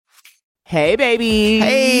Hey, babies.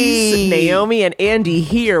 Hey. Naomi and Andy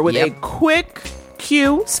here with a quick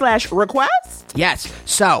Q/request. Yes.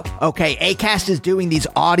 So, okay, Acast is doing these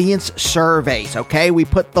audience surveys, okay? We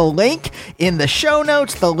put the link in the show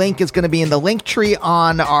notes. The link is going to be in the link tree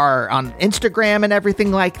on Instagram and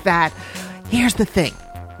everything like that. Here's the thing,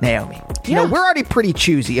 Naomi. You know, we're already pretty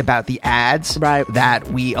choosy about the ads that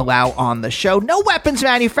we allow on the show. No weapons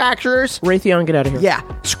manufacturers. Raytheon, get out of here. Yeah,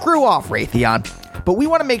 screw off, Raytheon. But we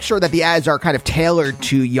want to make sure that the ads are kind of tailored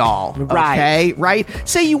to y'all, okay? Right?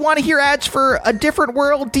 Say you want to hear ads for A Different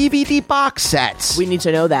World DVD box sets. We need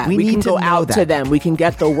to know that. We can go out to them. We can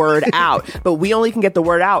get the word out. But we only can get the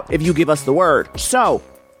word out if you give us the word. So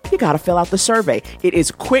you got to fill out the survey. It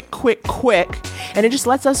is quick, and it just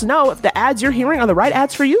lets us know if the ads you're hearing are the right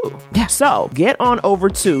ads for you. Yeah. So get on over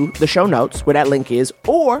to the show notes where that link is,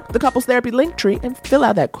 or the Couples Therapy link tree, and fill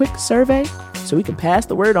out that quick survey so we can pass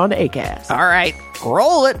the word on to Acast. All right,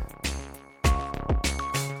 roll it.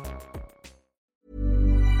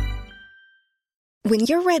 When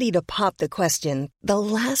you're ready to pop the question, the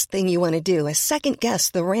last thing you want to do is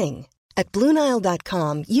second-guess the ring. At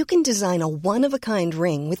BlueNile.com, you can design a one-of-a-kind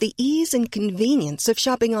ring with the ease and convenience of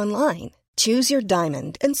shopping online. Choose your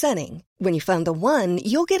diamond and setting. When you find the one,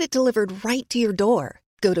 you'll get it delivered right to your door.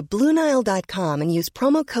 Go to BlueNile.com and use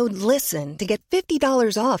promo code LISTEN to get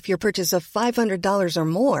 $50 off your purchase of $500 or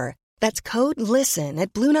more. That's code LISTEN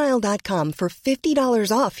at BlueNile.com for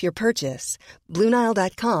 $50 off your purchase.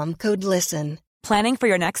 BlueNile.com, code LISTEN. Planning for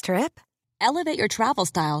your next trip? Elevate your travel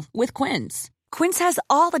style with Quince. Quince has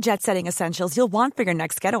all the jet-setting essentials you'll want for your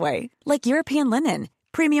next getaway, like European linen,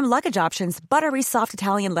 premium luggage options, buttery soft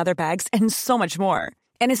Italian leather bags, and so much more.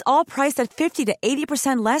 And is all priced at 50 to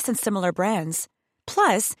 80% less than similar brands.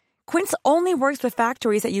 Plus, Quince only works with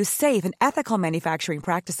factories that use safe and ethical manufacturing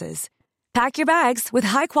practices. Pack your bags with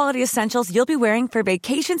high-quality essentials you'll be wearing for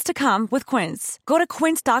vacations to come with Quince. Go to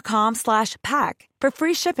quince.com/pack for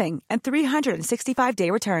free shipping and 365-day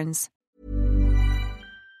returns.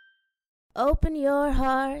 Open your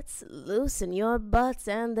hearts, loosen your butts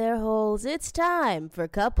and their holes. It's time for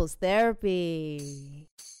Couples Therapy.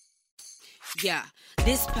 Yeah,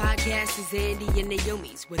 this podcast is Andy and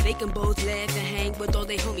Naomi's, where they can both laugh and hang with all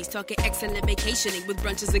their homies, talking excellent vacationing with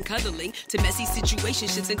brunches and cuddling, to messy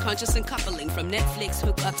situationships and conscious and coupling, from Netflix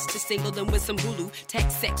hookups to single them with some Hulu,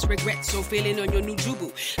 text, sex, regrets, or feeling on your new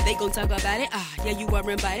jubu. They gon' talk about it, yeah, you are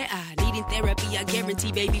invited, needing therapy, I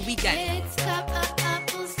guarantee, baby, we got it. It's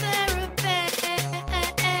Couples Therapy.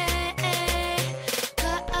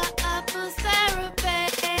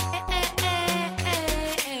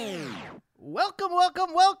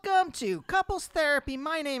 Welcome to Couples Therapy.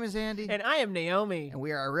 My name is Andy. And I am Naomi. And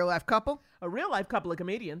we are a real-life couple. A real-life couple of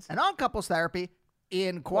comedians. And on Couples Therapy,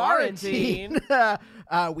 in quarantine,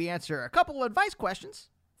 we answer a couple of advice questions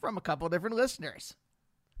from a couple of different listeners.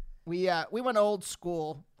 We went old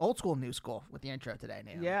school, new school with the intro today,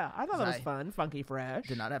 Naomi. Yeah, I thought that was fun, funky, fresh.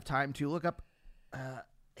 Did not have time to look up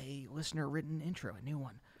a listener-written intro, a new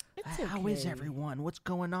one. How is everyone? What's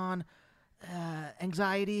going on?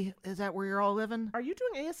 Anxiety, is that where you're all living? Are you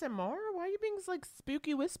doing ASMR? Why are you being like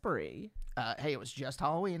spooky whispery? Hey, it was just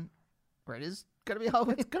Halloween. Or it is gonna be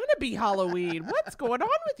Halloween. It's gonna be Halloween. What's going on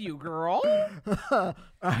with you, girl?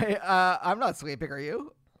 I'm not sleeping, are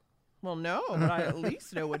you? Well, no, but I at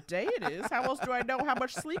least know what day it is. How else do I know how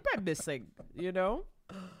much sleep I'm missing? You know?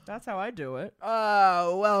 That's how I do it.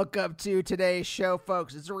 Welcome to today's show,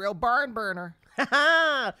 folks. It's a real barn burner.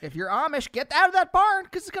 If you're Amish, get out of that barn,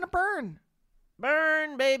 because it's gonna burn.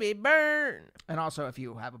 Burn, baby, burn. And also, if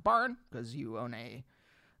you have a barn, because you own a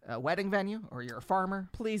wedding venue, or you're a farmer,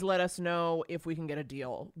 please let us know if we can get a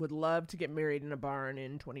deal. Would love to get married in a barn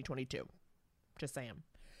in 2022. Just saying.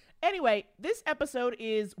 Anyway, this episode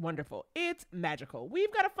is wonderful. It's magical.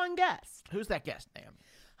 We've got a fun guest. Who's that guest, ma'am?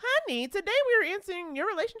 Honey, today we are answering your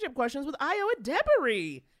relationship questions with Io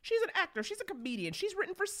Debery. She's an actor. She's a comedian. She's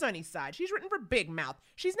written for Sunnyside. She's written for Big Mouth.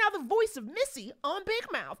 She's now the voice of Missy on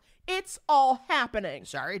Big Mouth. It's all happening.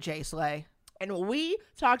 Sorry, Jay Slay. And we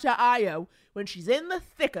talk to Io when she's in the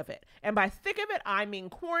thick of it. And by thick of it, I mean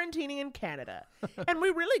quarantining in Canada. And we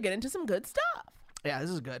really get into some good stuff. Yeah, this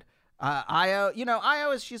is good. Io,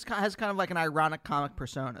 has kind of like an ironic comic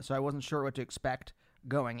persona, so I wasn't sure what to expect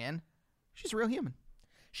going in. She's a real human.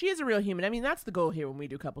 She is a real human. I mean, that's the goal here when we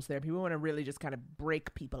do couples therapy. We want to really just kind of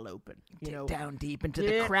break people open. Dig down deep into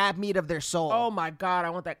the crab meat of their soul. Oh, my God.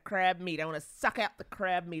 I want that crab meat. I want to suck out the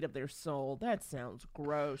crab meat of their soul. That sounds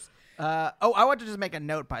gross. I want to just make a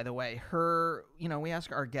note, by the way. We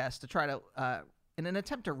ask our guests to try to, in an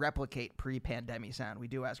attempt to replicate pre-pandemic sound, we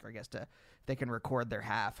do ask our guests to, if they can record their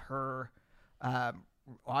half. Her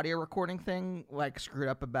audio recording thing like screwed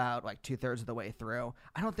up about like 2/3 of the way through.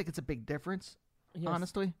 I don't think it's a big difference,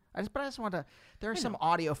 honestly. I just want to. There are some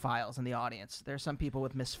audio files in the audience. There's some people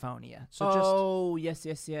with misphonia. So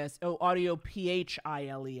yes. Oh, audio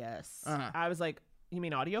PHILES. I was like, you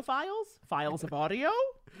mean audio files? Files of audio?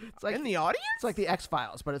 It's like in the audience? It's like the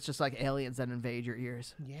X-Files, but it's just like aliens that invade your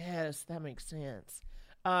ears. Yes, that makes sense.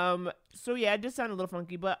 So yeah, it just sounded a little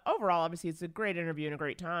funky, but overall, obviously, it's a great interview and a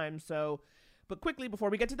great time. So, but quickly before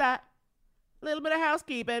we get to that, a little bit of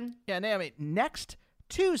housekeeping. Yeah, Naomi. Next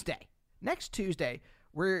Tuesday,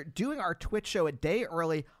 we're doing our Twitch show a day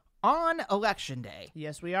early on Election Day.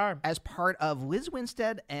 Yes, we are. As part of Liz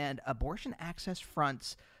Winstead and Abortion Access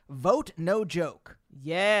Front's Vote No Joke.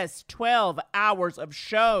 Yes, 12 hours of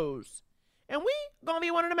shows. And we gonna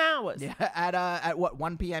be one of them hours. Yeah, at what,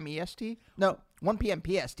 1 p.m. EST? No, 1 p.m.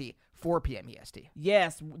 PST, 4 p.m. EST.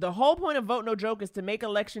 Yes, the whole point of Vote No Joke is to make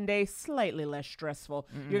Election Day slightly less stressful.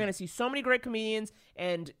 You're going to see so many great comedians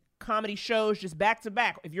and comedy shows just back to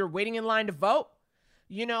back. If you're waiting in line to vote,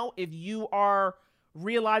 you know, if you are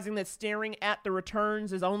realizing that staring at the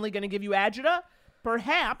returns is only going to give you agita,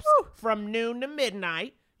 perhaps from noon to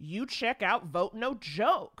midnight, you check out Vote No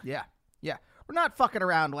Joke. Yeah. We're not fucking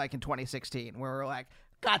around like in 2016 where we're like,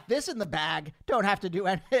 got this in the bag, don't have to do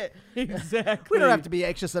anything. Exactly. We don't have to be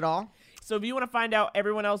anxious at all. So if you want to find out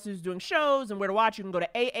everyone else who's doing shows and where to watch, you can go to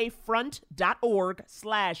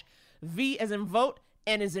aafront.org/V as in vote,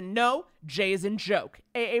 N as in no, J as in joke.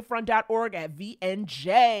 aafront.org at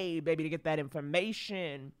VNJ, baby, to get that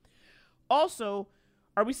information. Also,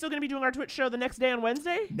 are we still going to be doing our Twitch show the next day on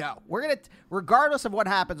Wednesday? No, we're going to, regardless of what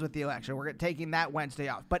happens with the election, we're taking that Wednesday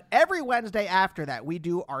off. But every Wednesday after that, we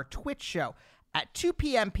do our Twitch show at 2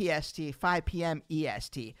 p.m. PST, 5 p.m.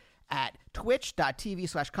 EST at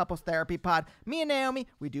twitch.tv/couplestherapypod. Me and Naomi,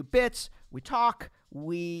 we do bits, we talk,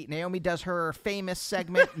 Naomi does her famous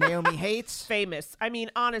segment, Naomi Hates. Famous. I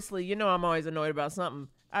mean, honestly, you know I'm always annoyed about something.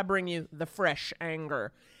 I bring you the fresh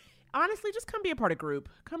anger. Honestly, just come be a part of group.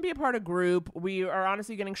 We are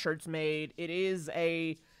honestly getting shirts made. It is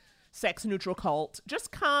a sex-neutral cult.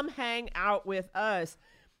 Just come hang out with us.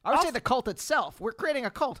 I would say the cult itself. We're creating a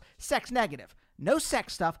cult. Sex negative. No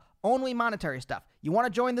sex stuff, only monetary stuff. You want to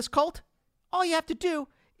join this cult? All you have to do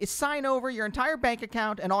is sign over your entire bank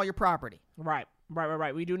account and all your property. Right.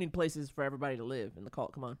 We do need places for everybody to live in the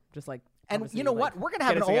cult. Come on. Just like... And you know what? We're going to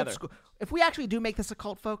have an old school... If we actually do make this a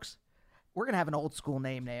cult, folks... We're going to have an old school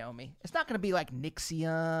name, Naomi. It's not going to be like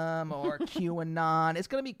Nixium or QAnon. It's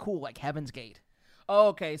going to be cool, like Heaven's Gate. Oh,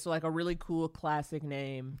 okay. So like a really cool classic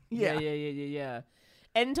name. Yeah.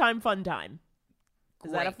 End Time Fun Time.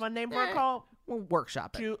 Is that a fun name for a cult? We'll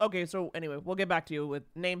workshop it. Okay, so anyway, we'll get back to you with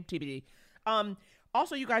name TBD.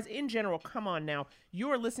 Also, you guys, in general, come on now. You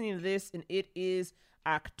are listening to this, and it is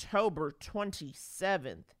October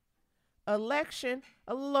 27th. Election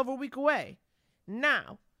a little over a week away.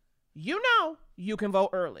 Now... you know you can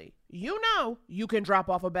vote early. You know you can drop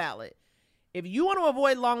off a ballot. If you want to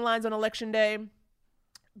avoid long lines on Election Day,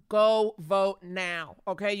 go vote now,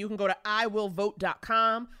 okay? You can go to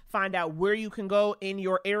iwillvote.com, find out where you can go in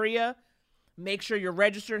your area. Make sure you're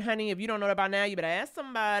registered, honey. If you don't know that by now, you better ask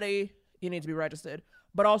somebody. You need to be registered.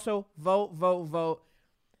 But also, vote.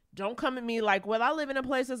 Don't come at me like, well, I live in a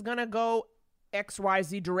place that's going to go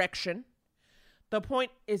XYZ direction. The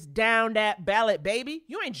point is down that ballot, baby.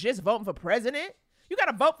 You ain't just voting for president. You got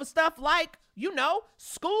to vote for stuff like, you know,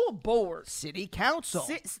 school boards. City council.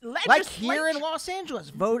 Like here in Los Angeles,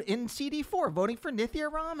 vote in CD4, voting for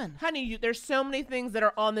Nithya Raman. Honey, there's so many things that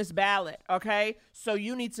are on this ballot, okay? So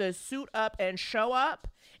you need to suit up and show up.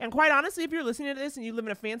 And quite honestly, if you're listening to this and you live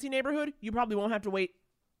in a fancy neighborhood, you probably won't have to wait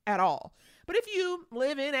at all. But if you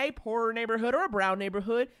live in a poorer neighborhood or a brown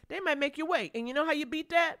neighborhood, they might make you wait. And you know how you beat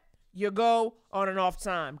that? You go on and off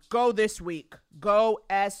time. Go this week. Go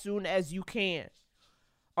as soon as you can.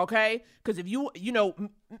 Okay? Because if you know,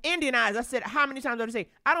 Andy and I, as I said, how many times did I say,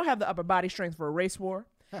 I don't have the upper body strength for a race war.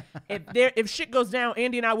 If shit goes down,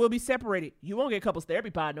 Andy and I will be separated. You won't get couples therapy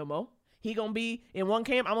pod no more. He gonna be in one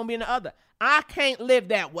camp, I'm gonna be in the other. I can't live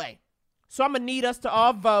that way. So I'm gonna need us to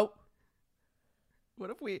all vote.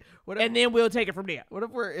 And then we'll take it from there. What if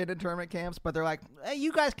we're in internment camps, but they're like, hey,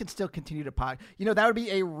 you guys can still continue to pod. You know, that would be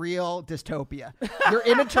a real dystopia. You're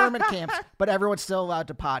in internment camps, but everyone's still allowed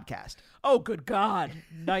to podcast. Oh, good God.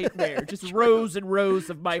 Nightmare. Just rows and rows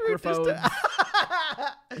of microphones.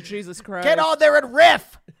 Jesus Christ. Get on there and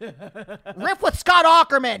riff. Riff with Scott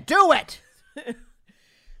Aukerman. Do it.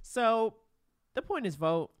 So the point is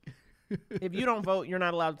vote. If you don't vote, you're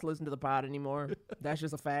not allowed to listen to the pod anymore. That's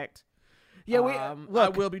just a fact. Yeah, I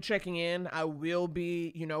look. will be checking in. I will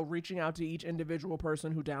be, reaching out to each individual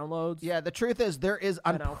person who downloads. Yeah, the truth is there is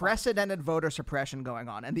I know. unprecedented voter suppression going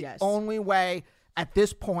on. And the Yes. only way at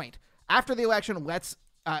this point, after the election, let's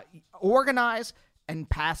organize and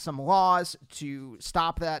pass some laws to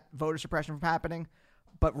stop that voter suppression from happening.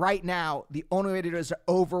 But right now, the only way to do it is to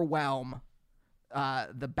overwhelm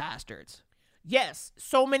the bastards. Yes,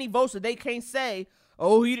 so many votes that they can't say,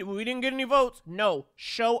 oh, we didn't get any votes. No,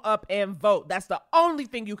 show up and vote. That's the only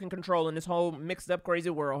thing you can control in this whole mixed up, crazy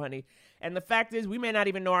world, honey. And the fact is, we may not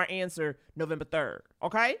even know our answer November 3rd,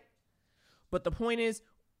 okay? But the point is,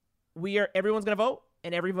 everyone's going to vote,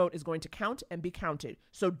 and every vote is going to count and be counted.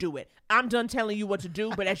 So do it. I'm done telling you what to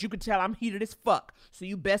do, but as you can tell, I'm heated as fuck. So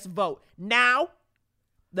you best vote. Now,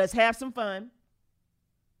 let's have some fun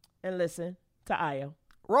and listen to Ayo.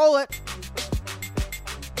 Roll it.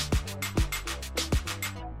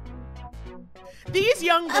 These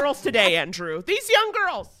young girls today, Andrew,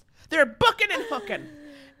 they're booking and hooking.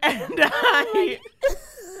 And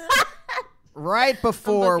Right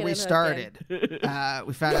before booking we and started,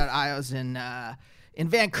 we found out Ayo's in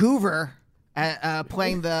Vancouver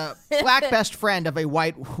playing the black best friend of a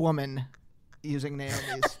white woman using Naomi's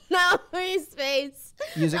face.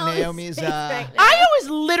 Naomi's face right now. Ayo is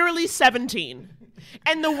literally 17.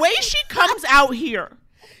 And the way she comes out here,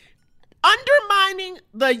 undermining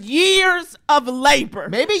the years of labor.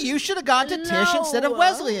 Maybe you should have gone to Tish instead of No.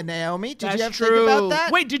 Wesley and Naomi. Did That's you ever true. think about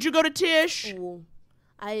that? Wait, did you go to Tish? Ooh,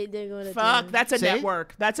 I didn't go to Fuck, Tish. that's a See?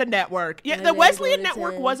 network. That's a network. Yeah, I the didn't Wesleyan go to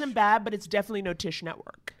network Tish. wasn't bad, but it's definitely no Tish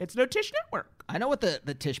network. It's no Tish network. I know what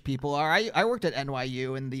the Tish people are. I worked at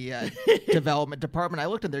NYU in the development department. I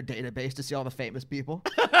looked in their database to see all the famous people.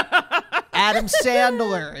 Adam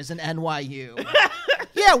Sandler is an NYU.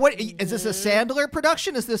 Yeah, what is this a Sandler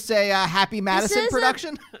production? Is this a Happy Madison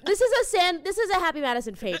production? This is a Happy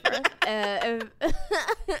Madison favor.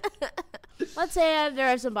 Let's say there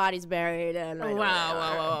are some bodies buried. And I know where they are.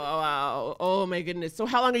 Wow. Oh my goodness. So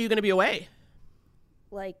how long are you going to be away?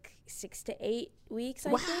 Like 6 to 8 weeks. I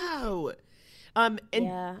think. Wow. And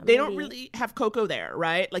Yeah, they don't maybe. really have Coco there,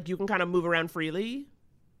 right? Like you can kind of move around freely.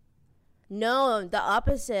 No, the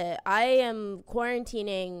opposite. I am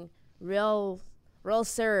quarantining real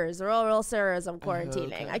sirs. Real sirs. I'm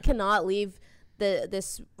quarantining. I cannot leave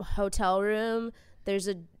this hotel room. There's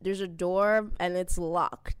a door and it's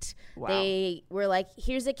locked. Wow. They were like,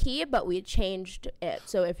 here's a key, but we changed it.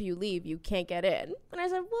 So if you leave, you can't get in. And I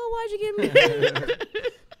said, well, why'd you give me a key?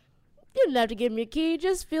 You didn't have to give me a key. It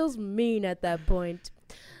just feels mean at that point.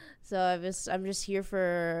 So I'm just here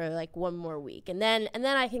for like one more week, and then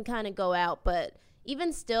I can kind of go out. But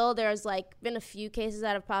even still, there's like been a few cases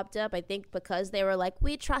that have popped up. I think because they were like,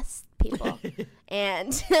 we trust people,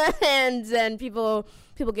 and then people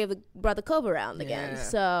brought the cove around again. Yeah.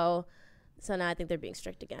 So now I think they're being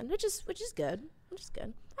strict again, which is good.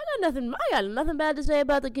 I got nothing bad to say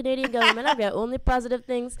about the Canadian government. I've got only positive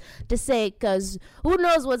things to say, because who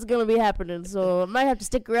knows what's going to be happening. So I might have to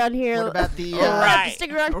stick around here. What about the Right.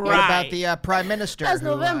 Stick around here. what about the Prime Minister That's who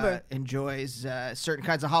November. enjoys certain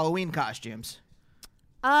kinds of Halloween costumes?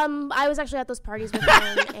 I was actually at those parties with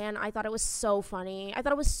him, and I thought it was so funny. I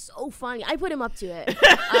put him up to it. It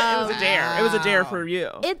was a dare. It was a dare for you.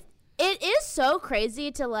 It is so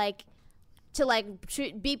crazy to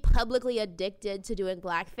be publicly addicted to doing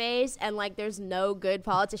blackface, and like there's no good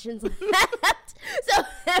politicians left. So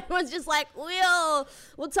everyone's just like,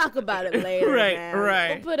 we'll talk about it later. Right, man.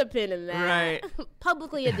 right. We'll put a pin in that. Right.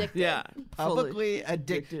 Publicly addicted. Yeah. Publicly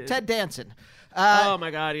addicted. Ted Danson. Oh my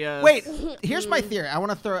God, yes. Wait, here's my theory. I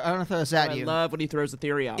want to throw this at I you. love when he throws the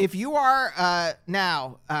theory out. If you are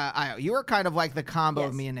Ayo, you are kind of like the combo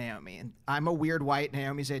of Yes. me and Naomi. And I'm a weird white.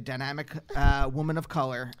 Naomi's a dynamic woman of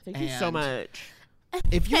color. Thank you so much.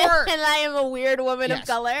 If you are, And I am a weird woman of yes,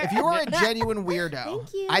 color. if you are a genuine weirdo,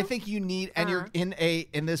 Thank you. I think you need, and you're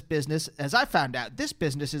in this business. As I found out, this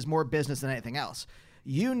business is more business than anything else.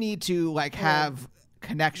 You need to have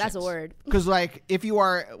connections. That's a word. Because if you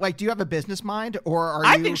are do you have a business mind, or are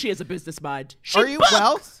I you? think she has a business mind. She Are you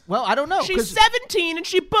books. well? I don't know. She's 'cause 17 and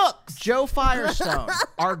she books. Joe Firestone,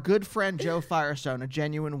 our good friend Joe Firestone, a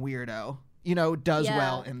genuine weirdo, does Yeah.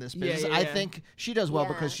 well in this business. yeah, I yeah. think she does well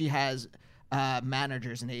Yeah. because she has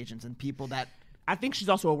managers and agents and people that. I think she's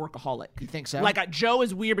also a workaholic. You think so? Like Joe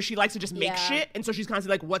is weird, but she likes to just make Yeah. shit, and so she's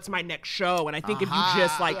constantly like, "What's my next show?" And I think if you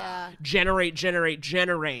just Yeah.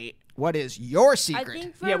 generate. What is your I secret?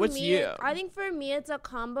 think for Yeah, what's me, you? I think for me, it's a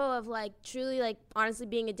combo of truly honestly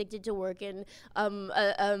being addicted to work and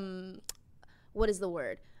what is the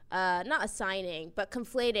word? Not assigning, but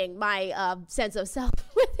conflating my sense of self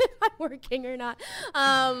with my working or not.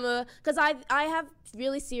 Because I have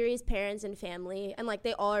really serious parents and family, and like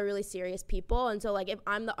they all are really serious people. And so like if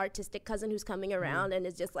I'm the artistic cousin who's coming around and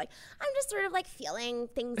is just like, I'm just sort of like feeling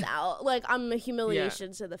things out, like I'm a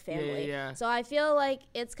humiliation to the family. So I feel like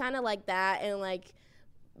it's kind of like that. And like,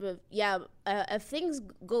 if things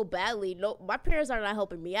go badly, my parents are not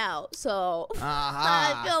helping me out. So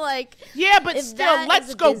I feel like but still,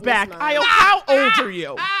 let's go back. How old are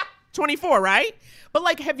you? 24, right? But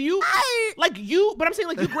like, have you but I'm saying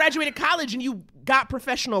like you graduated college and you got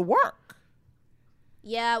professional work.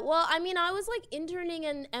 Yeah, well, I mean, I was like interning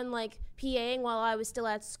and like PAing while I was still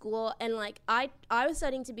at school, and like I was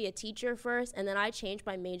studying to be a teacher first, and then I changed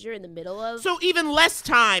my major in the middle of So even less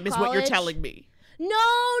time is what you're telling me. No.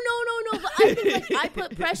 But I think like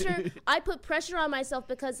I put pressure on myself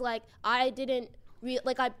because like I didn't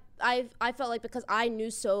I felt like because I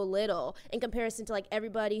knew so little in comparison to like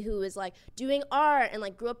everybody who is like doing art and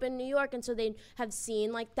like grew up in New York, and so they have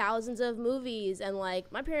seen like thousands of movies, and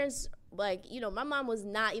like my parents, like, you know, my mom was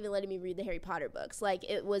not even letting me read the Harry Potter books. Like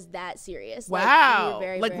it was that serious. Wow. Like, we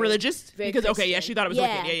were like very, religious? very because Christian. she thought it was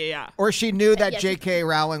wicked. Yeah. Or she knew that J.K.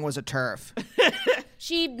 Rowling was a TERF.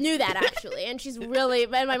 She knew that actually, and she's really,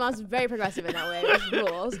 and my mom's very progressive in that way. There's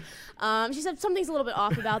rules. She said something's a little bit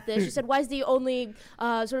off about this. She said, "Why is the only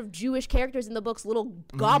sort of Jewish characters in the books little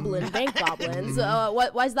bank goblins?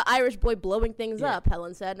 Why is the Irish boy blowing things up?"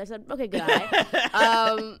 Helen said, and I said, "Okay, good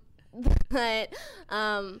eye." But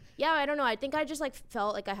I don't know. I think I just like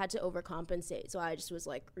felt like I had to overcompensate, so I just was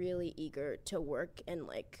like really eager to work and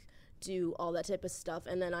like do all that type of stuff.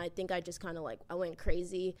 And then I think I just kind of like I went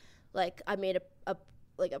crazy. Like I made a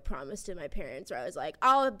promise to my parents where I was like,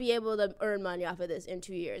 I'll be able to earn money off of this in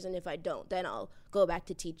 2 years, and if I don't, then I'll go back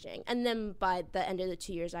to teaching. And then by the end of the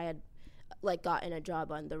 2 years, I had like gotten a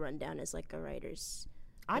job on the Rundown as like a writer's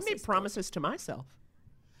assistant. made promises to myself.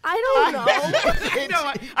 I don't know.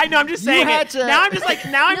 I know. I'm just saying it. Now I'm just like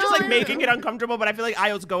No. making it uncomfortable, but I feel like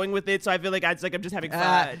Io's going with it, so I feel like I'm just having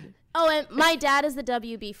fun. Oh, and my dad is the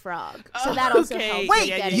WB Frog, so that also helps.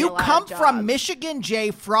 Wait, you come from Michigan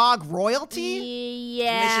J Frog royalty?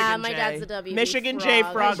 Yeah, Michigan my J. dad's the WB Michigan Frog. J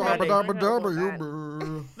Frog.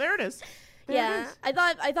 There it is. Yeah,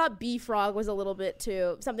 I thought B Frog was a little bit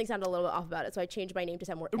too. Something sounded a little bit off about it, so I changed my name to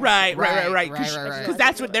sound more. Right. Right. Because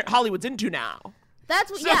that's what Hollywood's into now. That's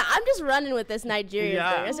what. Yeah, I'm just running with this Nigerian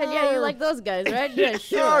thing. I said, yeah, you like those guys, right? Yeah,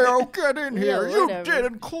 sure. Io, get in here. Yeah, You whatever.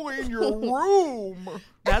 didn't clean your room.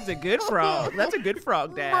 That's a good frog. That's a good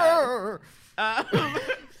frog, Dad. Oh,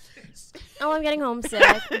 I'm getting homesick.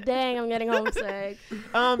 Dang, I'm getting homesick.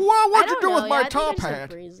 Well, what'd you I do don't with know. my I think top I'm so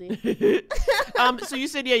hat? crazy. So you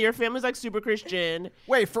said, your family's like super Christian.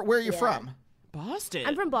 Wait, where are you from? Boston.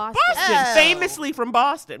 I'm from Boston. Famously from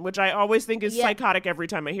Boston, which I always think is psychotic every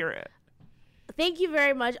time I hear it. Thank you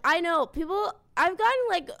very much. I know people. I've gotten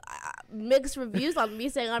like mixed reviews on me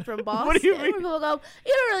saying I'm from Boston. What do you mean? People go,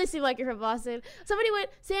 "You don't really seem like you're from Boston." Somebody went,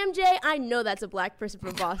 "Sam J, I know that's a black person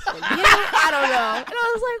from Boston." I don't know. And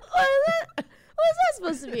I was like, "What is that? What is that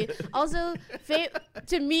supposed to be?" Also,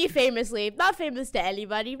 to me, famously, not famous to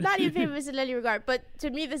anybody, not even famous in any regard, but to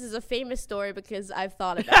me, this is a famous story because I've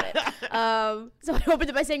thought about it. So I opened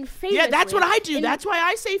it by saying famously. Yeah, that's what I do. That's why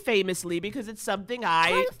I say famously, because it's something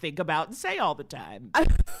I think about and say all the time.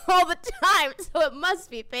 All the time, so it must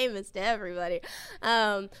be famous to everybody.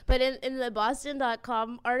 But in the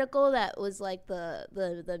Boston.com article that was like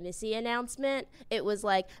the Missy announcement, it was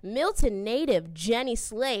like Milton native Jenny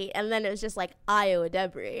Slate, and then it was just like Io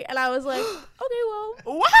Adebri, and I was like, okay, well,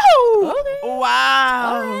 Wow! Okay.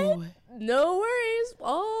 Wow! all right, no worries,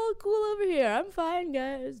 all cool over here. I'm fine,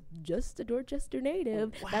 guys. Just a Dorchester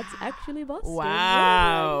native. That's actually Boston.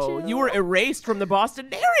 Wow! Chill. You were erased from the Boston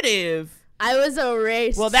narrative. I was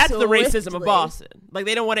erased. Well, that's the racism of swiftly. Boston. Like,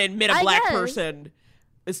 they don't want to admit a I black guess. person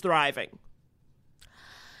is thriving.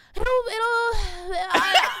 I'm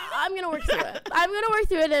gonna work through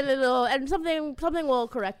it. And something will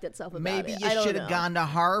correct itself about Maybe it. you I don't should have know. gone to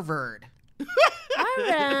Harvard. All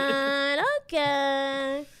right,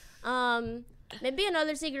 okay. Maybe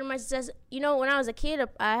another secret of my success. You know, when I was a kid,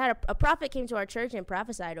 I had a prophet came to our church and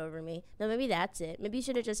prophesied over me. No, maybe that's it. Maybe you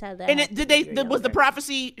should have just had that. And was the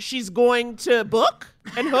prophecy she's going to book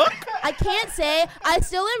and hook? I can't say. I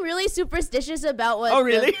still am really superstitious about what Oh,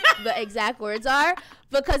 really? the exact words are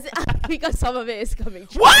because some of it is coming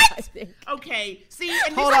true. What? I think. Okay, see,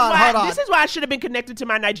 and Hold on. this is why I should have been connected to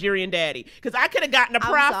my Nigerian daddy, because I could have gotten a I'm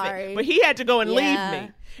prophet, sorry. but he had to go and leave Yeah.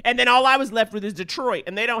 me. And then all I was left with is Detroit,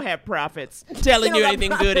 and they don't have prophets telling They you don't have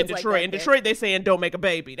anything good in prophets like Detroit. that In there. Detroit, they saying don't make a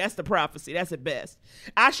baby. That's the prophecy. That's at best.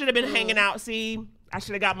 I should have been hanging out. See, I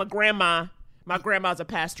should have got my grandma My grandma's a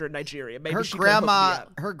pastor in Nigeria. Maybe her she can hook me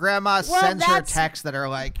up. sends her texts that are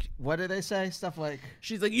like, what do they say? Stuff like,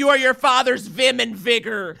 She's like, you are your father's vim and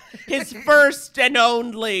vigor, his first and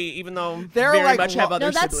only, even though They're very like, much have other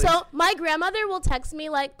No, that's siblings. so. My grandmother will text me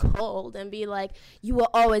like cold and be like, "You will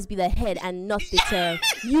always be the head and not the tail."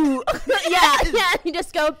 You, yeah. You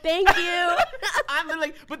just go, "Thank you." I'm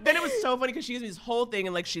literally, but then it was so funny because she gives me this whole thing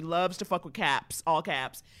and like she loves to fuck with caps, all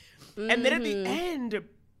caps. And then at the end,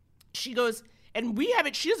 she goes, and we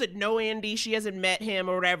haven't, she doesn't know Andy, she hasn't met him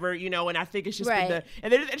or whatever, you know, and I think it's just been Right.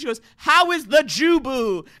 and then she goes, how is the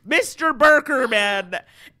Jubu, Mr. Burkerman?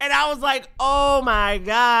 And I was like, oh my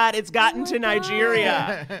God, it's gotten to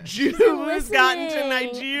Nigeria. Jubu's gotten to listening.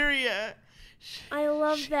 Nigeria. I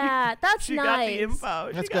love that. That's She nice. got the info.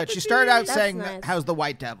 that's got good. the She started out That's saying, nice. how's the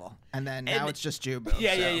white devil? And then now And- it's just Jubu.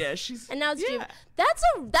 Yeah, so. yeah. She's And now it's yeah. you.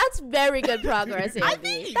 That's very good progress,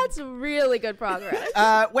 Andy. That's really good progress.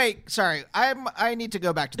 Wait, sorry. I need to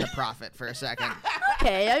go back to the prophet for a second.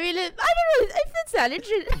 Okay, I mean, I don't know if it's that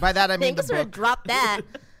interesting. By that I mean the sort of book. drop that.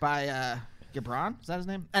 By Gibran, is that his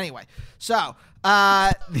name? Anyway, so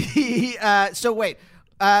so wait,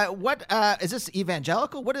 what is this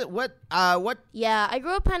evangelical? What? Yeah, I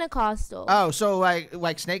grew up Pentecostal. Oh, so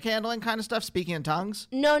like snake handling kind of stuff, speaking in tongues.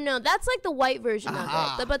 No, that's like the white version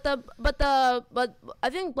of it. But I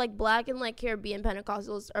think like black and like Caribbean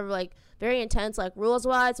Pentecostals are like very intense, like rules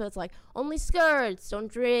wise. So it's like only skirts,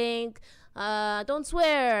 don't drink, don't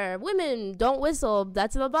swear, women don't whistle.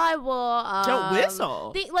 That's in the Bible. Don't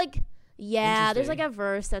whistle? Yeah, there's like a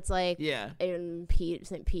verse that's like Yeah. in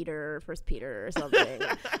St. Peter, First Peter or something.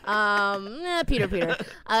 Peter.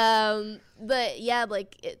 But yeah,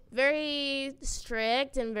 like very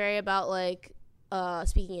strict and very about like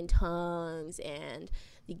speaking in tongues and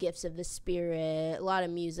the gifts of the Spirit. A lot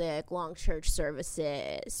of music, long church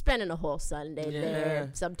services, spending a whole Sunday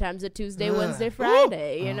there. Sometimes a Tuesday, Wednesday,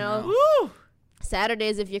 Friday. You know. Woo!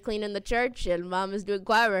 Saturdays if you're cleaning the church and mom is doing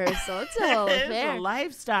choir rehearsal. It's a whole It's affair. a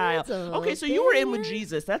lifestyle. It's a whole Okay, so you were in thing, with yeah.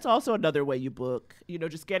 Jesus. That's also another way you book. You know,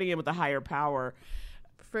 just getting in with a higher power.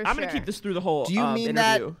 For I'm sure. gonna keep this through the whole. Do you mean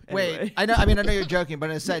interview. that? Wait, Anyway. I know you're joking, but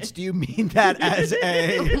in a sense, do you mean that as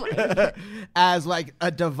a as like a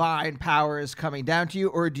divine power is coming down to you,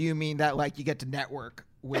 or do you mean that like you get to network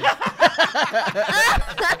with?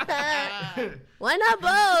 Why not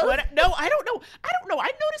both? No, I don't know.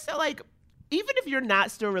 I noticed that like even if you're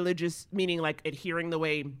not still religious, meaning like adhering the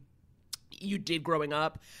way you did growing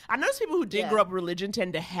up, I noticed people who did Yeah. grow up in religion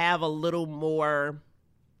tend to have a little more.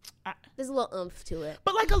 There's a little oomph to it.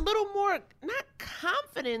 But like a little more, not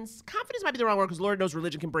confidence. Confidence might be the wrong word because Lord knows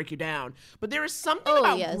religion can break you down. But there is something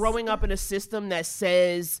about yes. growing up in a system that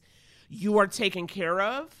says you are taken care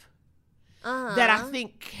of that I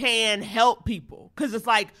think can help people. Because it's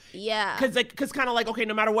like, Yeah. because kind of like, okay,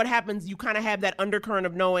 no matter what happens, you kind of have that undercurrent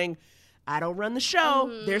of knowing I don't run the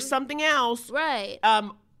show. There's something else. Right.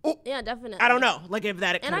 Oh, Yeah, definitely. I don't know. Like if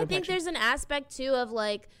that And kind I of think impacts you. there's an aspect too of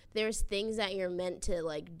like there's things that you're meant to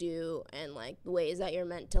like do and like ways that you're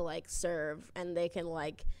meant to like serve and they can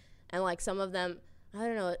like and like some of them I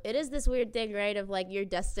don't know, it is this weird thing, right, of like your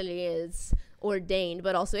destiny is ordained,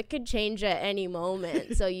 but also it could change at any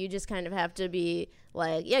moment. So you just kind of have to be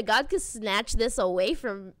like, yeah, God could snatch this away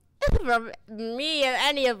from me and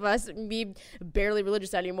any of us, be barely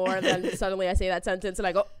religious anymore, and then suddenly I say that sentence and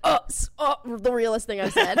I go, the realest thing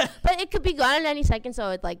I've said. But it could be gone at any second. So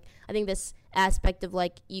it's like, I think this aspect of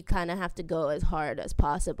like you kind of have to go as hard as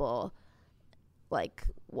possible, like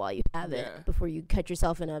while you have it, before you catch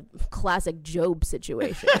yourself in a classic Job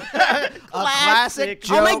situation. A classic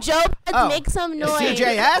Job. Oh my Job, let's make some noise.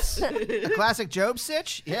 CJS, a classic Job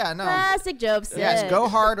sitch. Yeah, no. Classic Job. Yes, go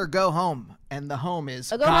hard or go home, and the home is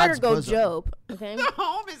Go hard or God's go bosom. Job. Okay.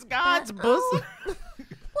 home is God's bosom.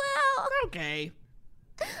 Well, Okay.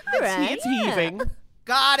 all right. It's yeah. heaving.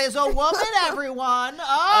 God is a woman, everyone.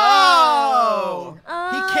 Oh,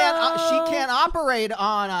 she can't operate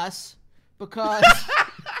on us because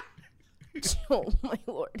Oh my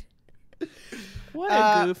lord. What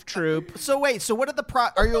a goof troop. So wait, so what did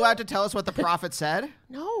are you allowed to tell us what the prophet said?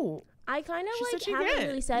 No. I kind of She said like she haven't did.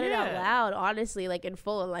 really said it out Yeah. loud, honestly, like in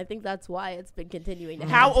full, and I think that's why it's been continuing to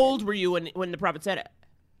How happen. old were you when the prophet said it?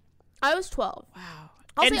 I was 12. Wow.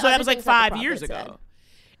 I'll And say so that other was like things that the 5 years prophet ago. said.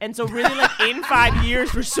 And so really like in 5 years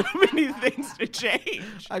for so many things to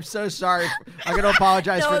change. I'm so sorry. I'm going to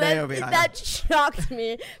apologize for Naomi. that shocked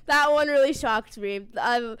me. That one really shocked me.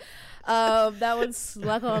 That one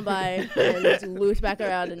snuck on by and looped back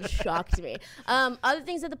around and shocked me. Other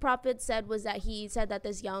things that the prophet said was that he said that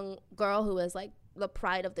this young girl who was like the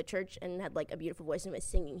pride of the church and had like a beautiful voice and was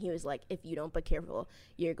singing, he was like, if you don't be careful,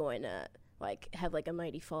 you're going to like have like a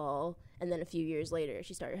mighty fall, and then a few years later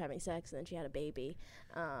she started having sex, and then she had a baby,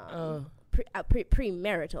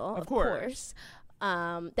 premarital, of course.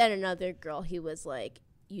 Then another girl, he was like,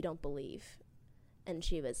 "You don't believe." And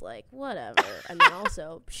she was like, whatever. And then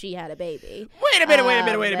also, she had a baby. Wait a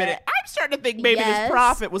minute. I'm starting to think maybe this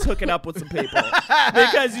prophet was hooking up with some people.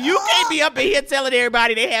 Because you can't be up in here telling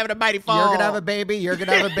everybody they having a mighty fall. You're going to have a baby. You're going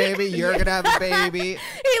to have a baby. You're going to have a baby.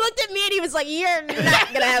 He looked at me and he was like, you're not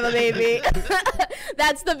going to have a baby.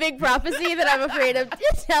 That's the big prophecy that I'm afraid of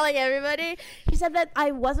telling everybody. He said that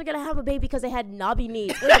I wasn't going to have a baby because I had knobby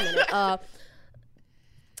knees. Wait a minute.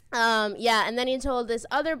 Yeah, and then he told this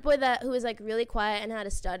other boy who was like really quiet and had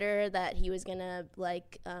a stutter that he was gonna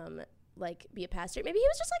like be a pastor. Maybe he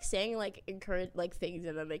was just like saying like encourage like things,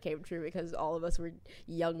 and then they came true because all of us were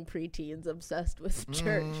young preteens obsessed with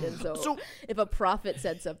church, and so if a prophet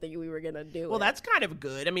said something, we were gonna do it. Well, that's kind of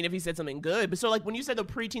good. I mean, if he said something good, but so like when you said the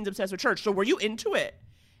preteens obsessed with church, so were you into it?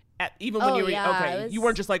 Even when you were okay, you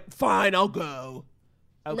weren't just like fine, I'll go.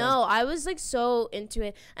 Okay. No, I was like so into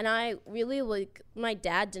it, and I really like my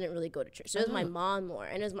dad didn't really go to church, so it was my mom more,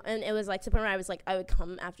 and it was like to the point where I was like I would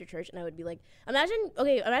come after church and I would be like, imagine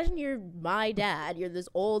you're my dad, you're this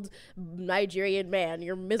old Nigerian man,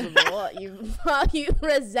 you're miserable, you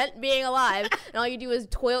resent being alive, and all you do is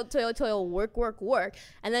toil, work,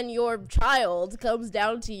 and then your child comes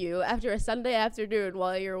down to you after a Sunday afternoon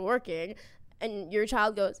while you're working, and your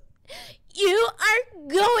child goes, "You are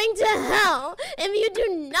going to hell if you do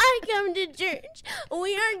not come to church.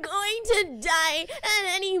 We are going to die at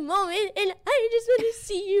any moment, and I just want to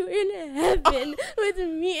see you in heaven with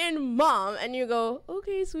me and mom." And you go,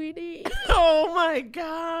 "Okay, sweetie." Oh my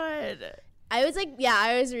God. I was like, yeah,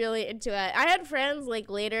 I was really into it. I had friends like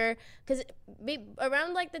later, because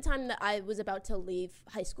around like the time that I was about to leave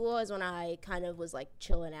high school is when I kind of was like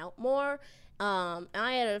chilling out more. And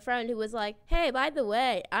I had a friend who was like, "Hey, by the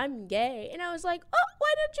way, I'm gay." And I was like, "Oh,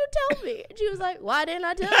 why didn't you tell me?" And she was like, "Why didn't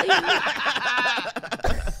I tell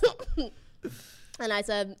you?" And I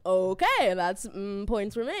said, "Okay, that's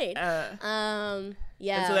points were made." Yeah. And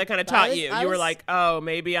so that kind of taught you. You were like, "Oh,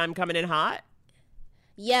 maybe I'm coming in hot."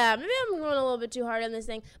 Yeah, maybe I'm going a little bit too hard on this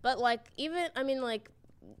thing. But like,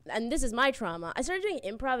 and this is my trauma. I started doing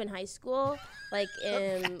improv in high school, like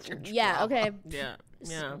in yeah, okay. Yeah.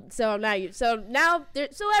 Yeah. So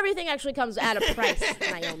everything actually comes at a price,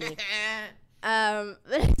 Naomi. But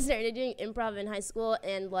I started doing improv in high school,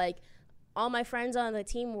 and like all my friends on the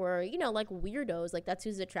team were, like weirdos. Like that's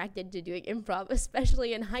who's attracted to doing improv,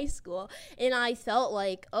 especially in high school. And I felt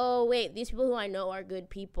like, oh wait, these people who I know are good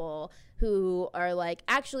people who are like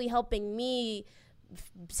actually helping me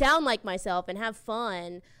sound like myself and have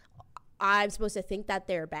fun. I'm supposed to think that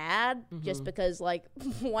they're bad just because like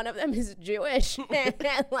one of them is Jewish. And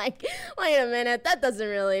like, wait a minute, that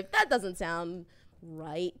doesn't sound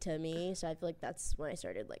right to me. So I feel like that's when I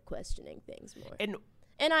started like questioning things more.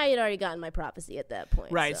 And I had already gotten my prophecy at that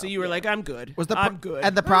point. Right. So you were like, I'm good. I'm good.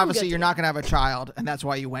 And the prophecy, you're not going to have a child. And that's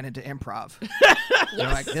why you went into improv. You're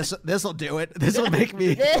like, this will do it. This will make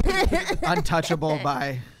me untouchable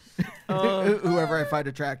by whoever I find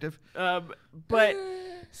attractive. But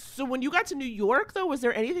so when you got to New York, though, was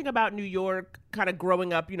there anything about New York kind of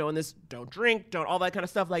growing up, in this don't drink, don't all that kind of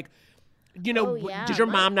stuff? Like, did your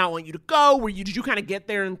mom not want you to go? Did you kind of get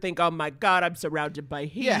there and think, oh my God, I'm surrounded by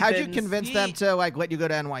heathens? Yeah, how'd you convince them to like let you go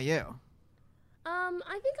to NYU?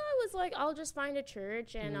 I think I was like, I'll just find a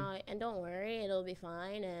church and don't worry, it'll be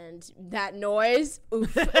fine. And that noise,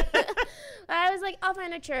 oof. I was like, I'll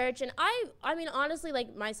find a church. And I mean, honestly,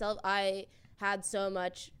 like myself, I had so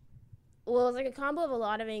much. Well, it was like a combo of a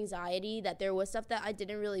lot of anxiety that there was stuff that I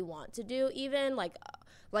didn't really want to do, even like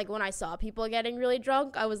when I saw people getting really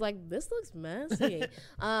drunk, I was like, this looks messy.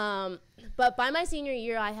 But by my senior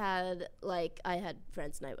year, I had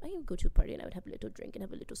friends, and I would go to a party and I would have a little drink and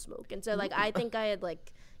have a little smoke. And so like I think I had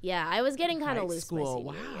like, yeah, I was getting kind of loose. Wow,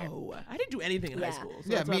 year. I didn't do anything in high school.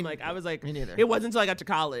 So yeah, I was like, me neither. It wasn't until I got to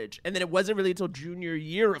college, and then it wasn't really until junior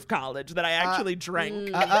year of college that I actually drank.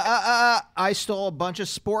 I stole a bunch of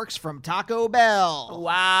sporks from Taco Bell.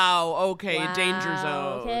 Wow. Okay, danger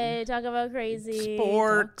zone. Okay, talk about crazy.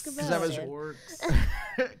 Sporks.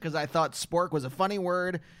 Because I thought spork was a funny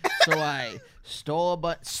word, so I stole,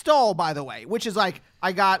 by the way, which is like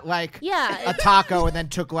I got like a taco and then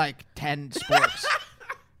took like 10 sporks.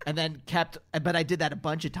 And then but I did that a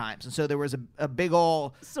bunch of times. And so there was a big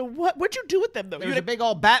old... So what'd you do with them, though? There was a big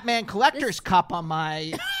old Batman collector's cup on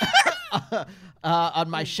my on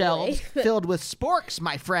my shelves filled with sporks,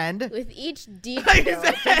 my friend. With each deep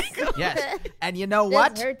Yes. And you know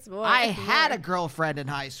what? hurts more. I had a girlfriend in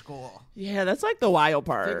high school. Yeah, that's like the wild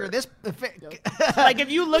Figure part. this. Like if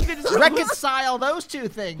you looked at this, Reconcile those two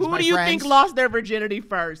things. who my do you friends. think lost their virginity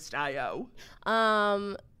first, Io?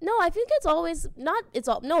 No, I think it's always not. It's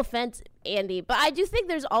all no offense, Andy, but I do think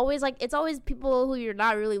there's always like it's always people who you're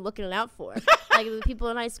not really looking out for. Like the people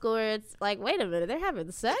in high school where it's like, wait a minute, they're having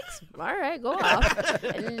sex. All right, go off.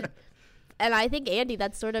 And I think Andy,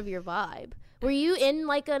 that's sort of your vibe. Were you in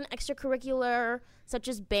like an extracurricular such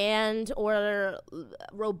as band or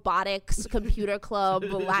robotics, computer club,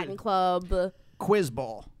 Latin club? Quiz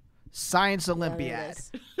Bowl, Science Olympiad.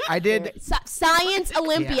 is. I did. Science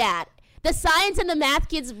Olympiad. The science and the math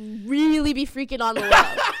kids really be freaking on the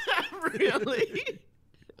low. Really?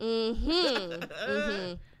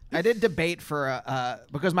 I did debate for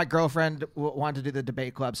because my girlfriend wanted to do the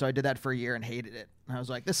debate club, so I did that for a year and hated it. And I was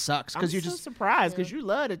like, this sucks I'm because you so just surprised because you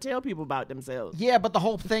love to tell people about themselves. yeah. But the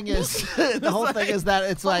whole thing is that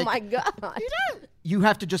it's like Oh my god. you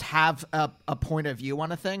have to just have a point of view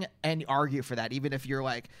on a thing and argue for that, even if you're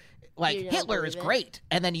like You don't Hitler is believe it. great,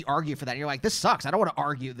 and then you argue for that. And you're like, this sucks. I don't want to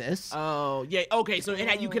argue this. Oh, yeah. Okay, so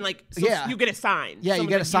you can like, so Yeah. you get assigned. Yeah, you Someone's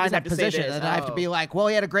get like, assigned just that have to say position, this. and I have to be like, well,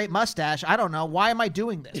 he had a great mustache. I don't know. Why am I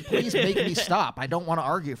doing this? Please make me stop. I don't want to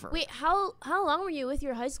argue for it. Wait, how long were you with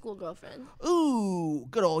your high school girlfriend? Ooh,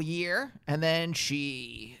 good old year. And then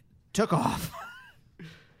she took off.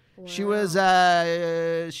 She was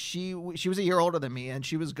she was a year older than me, and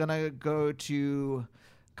she was gonna go to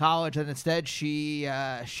college, and instead she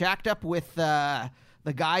shacked up with the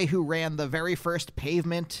guy who ran the very first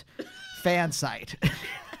Pavement fan site.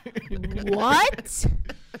 What?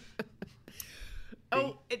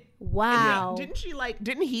 Oh, Wow. Didn't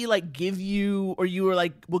he like give you, or you were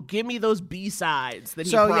like, well, give me those B-sides that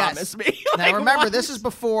he So promised yes. me? Now Like, remember, what? this is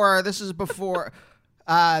before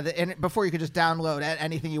before you could just download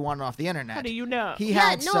anything you wanted off the internet. How do you know? He Yeah,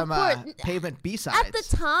 had no, some of course. Pavement B-sides. At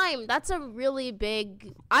the time, that's a really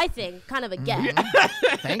big, I think, kind of a get.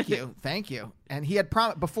 Thank you. And he had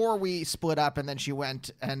before we split up, and then she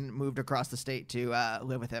went and moved across the state to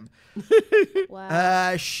live with him.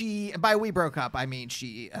 Wow. By we broke up, I mean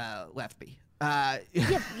she left me.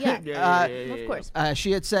 Yeah, of course.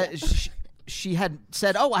 She had said she had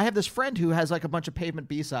said, "Oh, I have this friend who has like a bunch of Pavement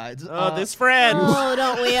B-sides." Oh, this friend. Oh,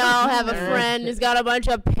 don't we all have a friend who's got a bunch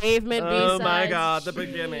of Pavement Oh B-sides? my God, the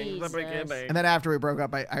beginning, the Jesus. beginning. And then after we broke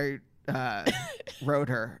up, I wrote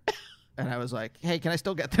her, and I was like, "Hey, can I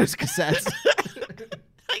still get those cassettes?"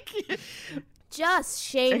 I can't.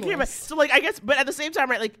 Just I can't remember. shameless. So like, I guess, but at the same time,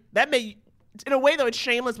 right? Like that may, in a way, though, it's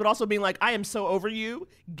shameless, but also being like, I am so over you.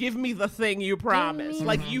 Give me the thing you promised. me-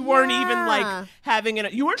 Like you weren't even Yeah. like having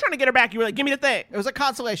it. You weren't trying to get her back. You were like, give me the thing. It was a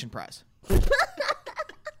consolation prize.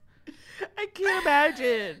 I can't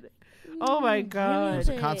imagine. Oh my God. It was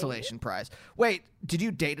a consolation prize. Wait, did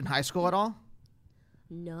you date in high school at all?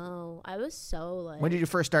 No, I was so like. When did you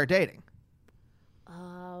first start dating?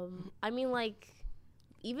 I mean, like,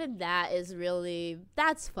 even that is really,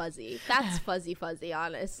 that's fuzzy. That's fuzzy,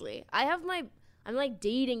 honestly. I'm like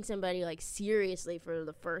dating somebody like seriously for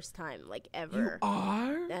the first time, like ever.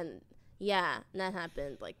 Are? And yeah, and that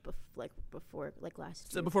happened like before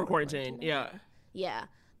last So year. before quarantine, yeah. Yeah,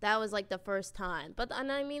 that was like the first time. But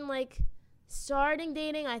and I mean, like, starting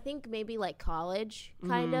dating, I think maybe like college,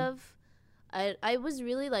 kind of. I was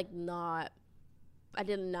really like not. I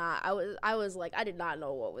did not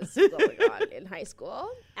know what was going on in high school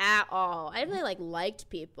at all. I really liked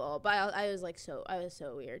people, but I was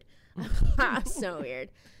so weird. So weird.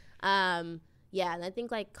 Yeah, and I think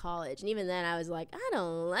like college, and even then I was like, I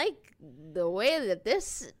don't like the way that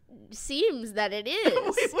this seems that it is.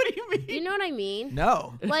 Wait, what do you mean? You know what I mean?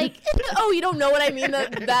 No. Like, oh, you don't know what I mean?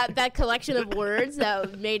 That collection of words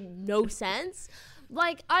that made no sense.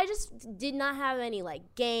 Like, I just did not have any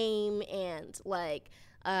like game, and like,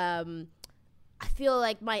 I feel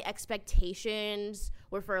like my expectations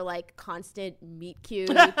were for like constant meet cutes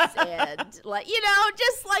and like, you know,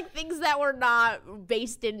 just like things that were not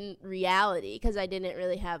based in reality, because I didn't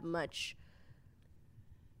really have much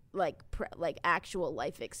like actual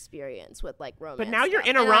life experience with like romance. But now you're stuff.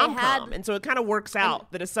 in a And I rom had- com, and so it kind of works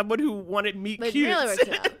out that as someone who wanted meet It cutes, really works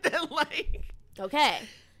out. then like, Okay.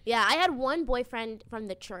 Yeah, I had one boyfriend from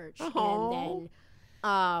the church, Aw. and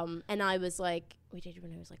then, and I was like, we dated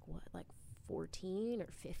when I was like 14 or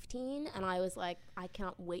 15, and I was like, I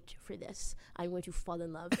can't wait for this. I'm going to fall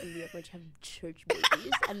in love, and we are going to have church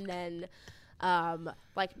babies, and then,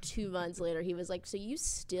 Like 2 months later, he was like, so you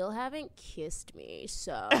still haven't kissed me,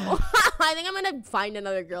 so I think I'm gonna find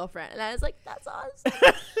another girlfriend. And I was like, that's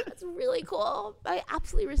awesome. That's really cool. I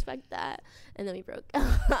absolutely respect that. And then we broke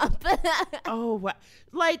up. Oh, wow.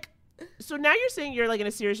 Like, so now you're saying you're like in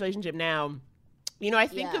a serious relationship now. You know, I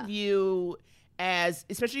think of you as,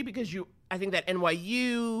 especially because I think that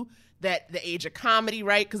NYU, that the age of comedy,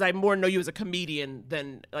 right? Because I more know you as a comedian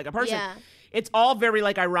than like a person. Yeah. It's all very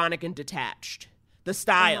like ironic and detached, the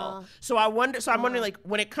style. So I'm wondering, like,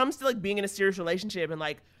 when it comes to like being in a serious relationship and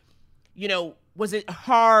like, you know, was it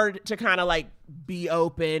hard to kind of like be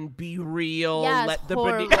open, be real, Yeah, let it's the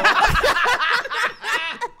horrible.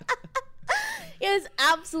 It was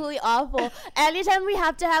absolutely awful. Anytime we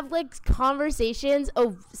have to have like conversations,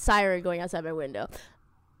 siren going outside my window.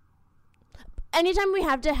 Anytime we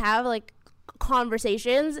have to have like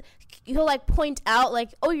conversations, he'll like point out like,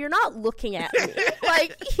 oh, you're not looking at me.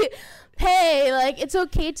 Like, hey, like it's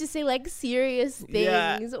okay to say like serious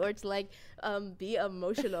things or to like be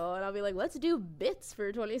emotional. And I'll be like, let's do bits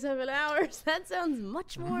for 27 hours. That sounds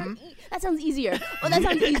much more that sounds easier. Well, that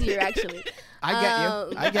sounds easier actually.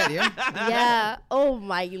 I get you. Yeah. Oh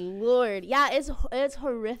my Lord. Yeah, it's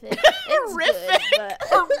horrific. It's Horrific. good, but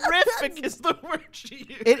Horrific is the word she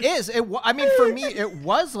used. It is. I mean, for me, it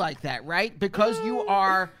was like that, right? Because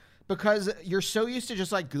you're so used to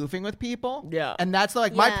just like goofing with people. Yeah. And that's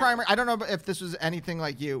like my Yeah. primary. I don't know if this was anything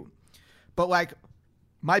like you, but like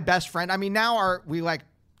my best friend. I mean, now we like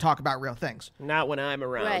talk about real things. Not when I'm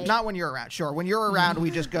around. Right. Not when you're around. Sure. When you're around,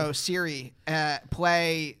 we just go, Siri,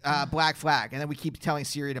 play Black Flag. And then we keep telling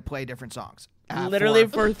Siri to play different songs. Literally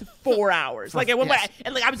for 4 hours. Like at one point,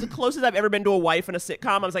 and like I was the closest I've ever been to a wife in a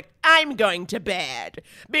sitcom. I was like, I'm going to bed,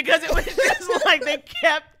 because it was just like they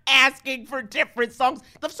kept asking for different songs.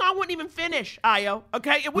 The song wouldn't even finish, Ayo.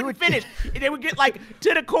 Okay, it wouldn't finish. They would get like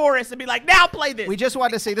to the chorus and be like, now play this. We just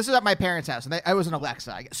wanted to say, this is at my parents' house, and I was an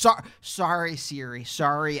Alexa. Sorry, Siri.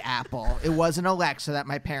 Sorry, Apple. It was an Alexa that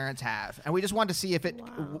my parents have, and we just wanted to see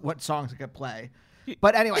what songs it could play.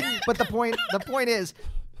 But anyway, the point is,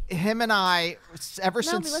 him and I, ever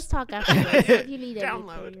since let's talk after this. If you need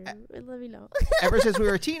Download. anything, let me know. ever since we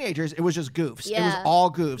were teenagers, it was just goofs. It was Yeah.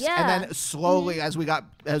 all goofs. Yeah. And then slowly, as we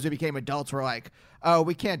became adults, we're like, oh,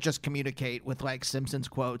 we can't just communicate with like Simpsons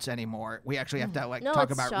quotes anymore. We actually have to like No,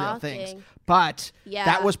 talk it's about real things. shocking. But Yeah.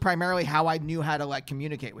 that was primarily how I knew how to like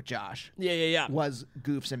communicate with Josh. Yeah. Was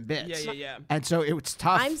goofs and bits. Yeah. And so it was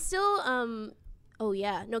tough. I'm still oh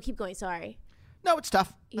yeah. No, keep going, sorry. No, it's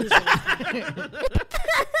tough. No,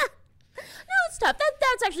 it's tough.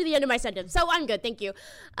 That's actually the end of my sentence. So I'm good, thank you.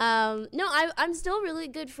 No, I'm still really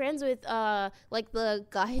good friends with like the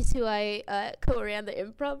guys who I co-ran the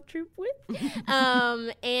improv troupe with.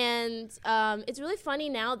 And it's really funny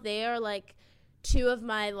now. They are like two of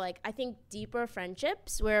my like I think deeper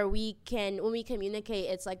friendships where when we communicate,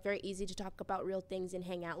 it's like very easy to talk about real things and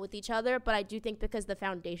hang out with each other. But I do think because the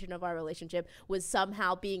foundation of our relationship was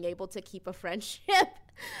somehow being able to keep a friendship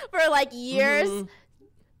for like years,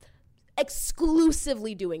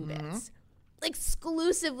 exclusively doing this.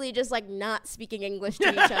 Exclusively just like not speaking English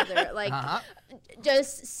to each other, like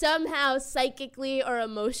just somehow psychically or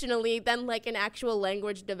emotionally then like an actual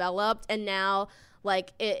language developed, and now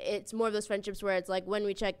like it's more of those friendships where it's like when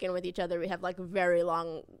we check in with each other we have like very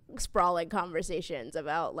long sprawling conversations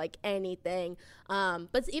about like anything,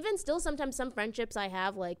 but even still sometimes some friendships I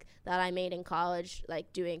have like that I made in college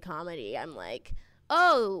like doing comedy, I'm like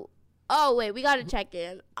oh wait, we gotta check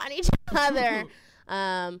in on each other.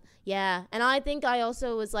 Yeah, and I think I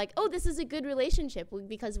also was like, oh, this is a good relationship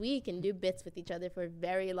because we can do bits with each other for a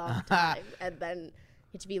very long time, and then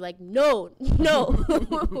it's be like, no,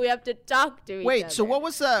 we have to talk to each other. Wait, so what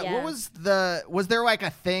was was there like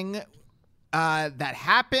a thing that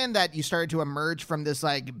happened that you started to emerge from this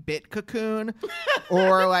like bit cocoon,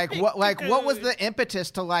 or like what was the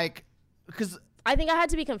impetus to like, because I think I had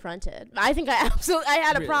to be confronted. I think I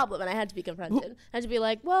had a problem and I had to be confronted. I had to be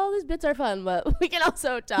like, well, these bits are fun, but we can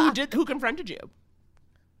also talk. Who confronted you?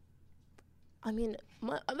 I mean,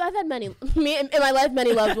 I've had many, in my life,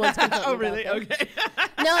 many loved ones confront me Oh, really? about things. Okay.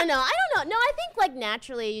 No, I don't know. No, I think like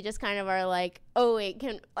naturally you just kind of are like, oh wait,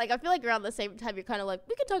 I feel like around the same time you're kind of like,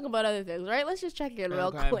 we can talk about other things, right? Let's just check in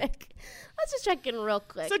real quick.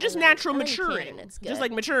 So just natural maturing. It's good. Just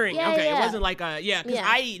like maturing. Yeah, okay. yeah. It wasn't like because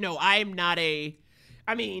I'm not I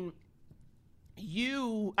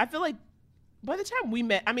feel like by the time we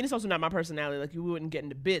met, I mean, it's also not my personality. Like, we wouldn't get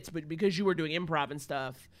into bits, but because you were doing improv and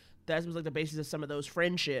stuff, that was like the basis of some of those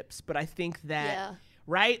friendships. But I think that,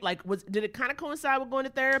 right? Like, did it kind of coincide with going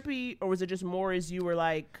to therapy, or was it just more as you were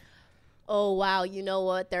like, oh wow, you know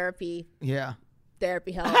what, therapy? yeah.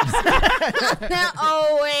 therapy helps.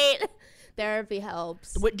 Oh, wait. Therapy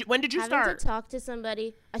helps. When did you Having start? to talk to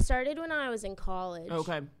somebody. I started when I was in college.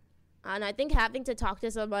 Okay. And I think having to talk to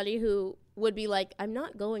somebody who would be like, I'm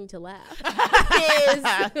not going to laugh.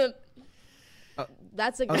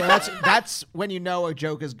 That's a good That's when you know a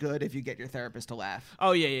joke is good if you get your therapist to laugh.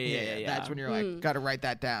 Oh, yeah. That's when you're like, got to write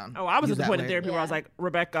that down. Oh, I was Use at the that point in later. therapy where I was like,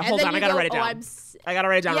 Rebecca, And hold then on, I you got to go, write it down. I got to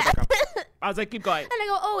write it down, Yeah. Rebecca. I was like, keep going. And I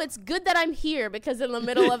go, oh, it's good that I'm here because in the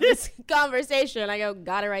middle of this conversation, I go,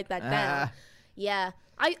 gotta write that down. Yeah.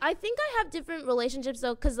 I think I have different relationships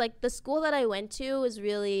though, because like the school that I went to is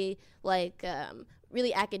really like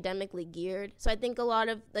really academically geared. So I think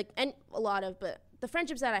but the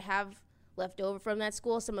friendships that I have left over from that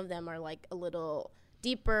school, some of them are like a little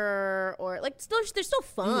deeper or like they're still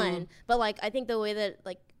fun. But like I think the way that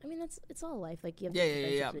like it's all life. Like you have different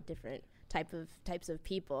friendships with different types of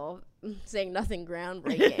people. Saying nothing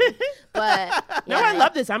groundbreaking, but No, I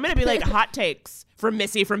love this. I'm gonna be like hot takes from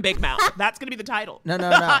Missy from Big Mouth. That's gonna be the title. No.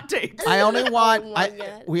 Hot takes. I only want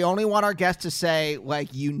God. we only want our guests to say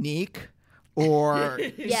like unique or or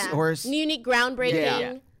unique,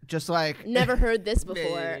 groundbreaking. just like Never heard this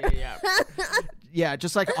before. yeah,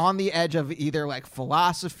 just like on the edge of either like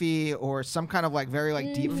philosophy or some kind of like very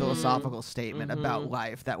like deep philosophical statement about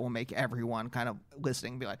life that will make everyone kind of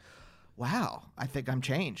listening be like, wow, I think I'm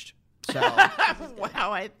changed. So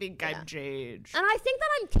Wow, I think I'm changed. And I think that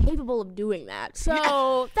I'm capable of doing that.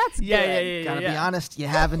 So that's good. Yeah. gotta be honest, you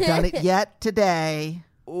haven't done it yet today.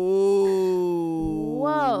 Ooh.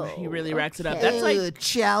 Whoa. He really racks it up. Okay. That's like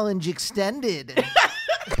Challenge extended.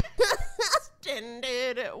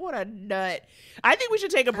 extended. What a nut. I think we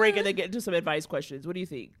should take a break and then get into some advice questions. What do you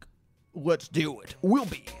think? Let's do it. We'll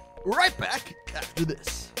be right back after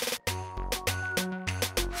this.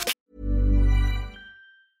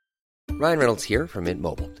 Ryan Reynolds here from Mint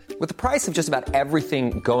Mobile. With the price of just about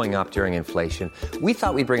everything going up during inflation, we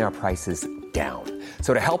thought we'd bring our prices down.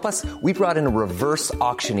 So to help us, we brought in a reverse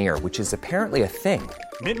auctioneer, which is apparently a thing.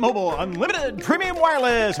 Mint Mobile Unlimited Premium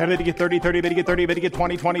Wireless. How to get 30, 30, bit to get 30, bit to get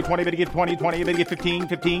 20, 20, 20, bit to get 20, 20, bit to get 15,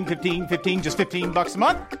 15, 15, 15, just $15 a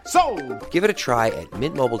month? Sold! Give it a try at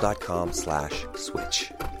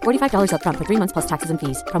mintmobile.com/switch. $45 up front for 3 months plus taxes and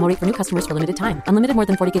fees. Promo rate for new customers for limited time. Unlimited more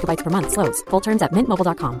than 40 gigabytes per month. Slows full terms at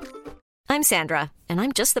mintmobile.com. I'm Sandra, and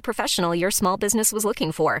I'm just the professional your small business was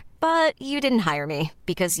looking for. But you didn't hire me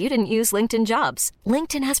because you didn't use LinkedIn Jobs.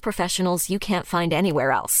 LinkedIn has professionals you can't find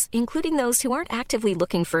anywhere else, including those who aren't actively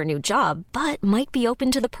looking for a new job, but might be open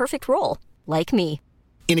to the perfect role, like me.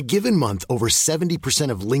 In a given month, over 70%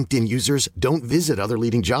 of LinkedIn users don't visit other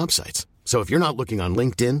leading job sites. So if you're not looking on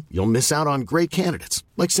LinkedIn, you'll miss out on great candidates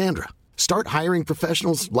like Sandra. Start hiring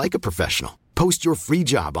professionals like a professional. Post your free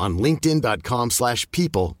job on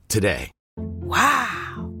linkedin.com/people today.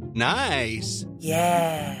 Wow. Nice.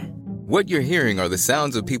 Yeah. What you're hearing are the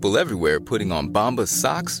sounds of people everywhere putting on Bombas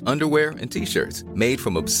socks, underwear, and T-shirts made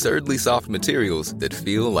from absurdly soft materials that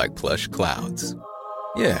feel like plush clouds.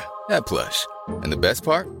 Yeah, that plush. And the best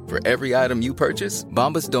part? For every item you purchase,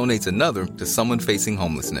 Bombas donates another to someone facing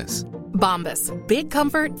homelessness. Bombas. Big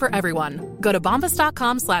comfort for everyone. Go to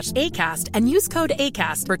bombas.com/ACAST and use code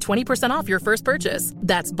ACAST for 20% off your first purchase.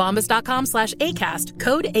 That's bombas.com/ACAST.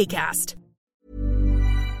 Code ACAST.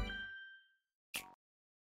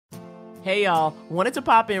 Hey y'all, wanted to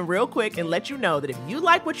pop in real quick and let you know that if you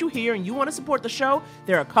like what you hear and you want to support the show,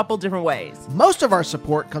 there are a couple different ways. Most of our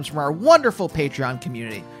support comes from our wonderful Patreon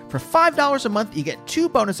community. For $5 a month, you get 2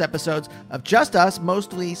 bonus episodes of just us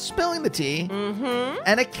mostly spilling the tea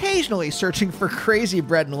and occasionally searching for crazy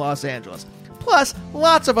bread in Los Angeles. Plus,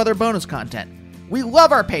 lots of other bonus content. We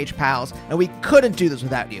love our page pals, and we couldn't do this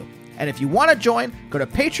without you. And if you want to join, go to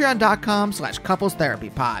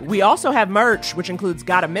patreon.com/couplestherapypod. We also have merch, which includes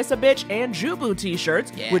Gotta Miss a Bitch and Jubu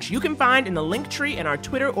t-shirts, which you can find in the link tree in our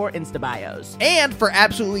Twitter or Insta bios. And for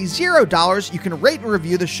absolutely $0, you can rate and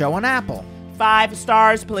review the show on Apple. 5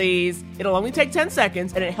 stars, please. It'll only take 10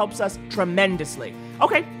 seconds, and it helps us tremendously.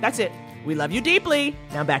 Okay, that's it. We love you deeply.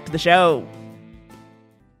 Now back to the show.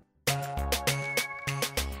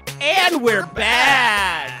 And we're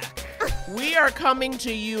back. We are coming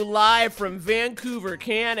to you live from Vancouver,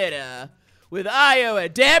 Canada, with Iowa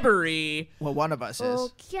Debris. Well, one of us is. Oh,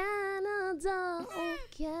 Canada,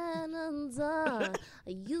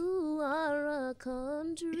 you are a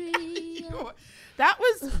country. That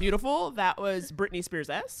was beautiful. That was Britney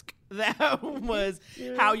Spears-esque. That was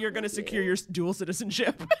how you're going to secure your dual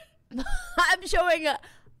citizenship. I'm showing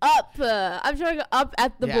up. I'm showing up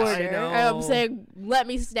at the border. I know. I'm saying, let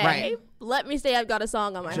me stay. Right. Let me say I've got a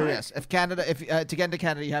song on my Sure, heart. yes. If to get into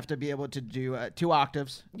Canada, you have to be able to do 2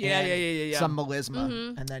 octaves. Yeah. Some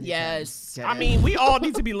melisma, and then you Yes. can I get mean, we all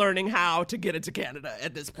need to be learning how to get into Canada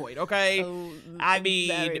at this point, okay? I mean,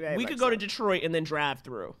 very, very we much could go so. to Detroit and then drive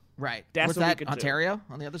through. Right. That's Was what we that could do. Ontario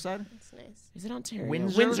on the other side? That's nice. Is it Ontario?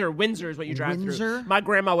 Windsor? Windsor is what you drive Windsor? through. My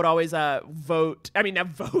grandma would always vote. I mean, not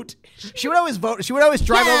vote. She would always vote. She would always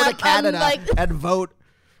drive Yeah, over to Canada like- and vote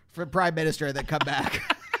for prime minister and then come back.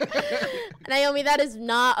 Naomi, that is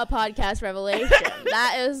not a podcast revelation.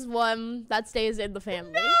 That is one that stays in the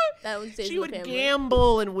family. That one stays She in would the family.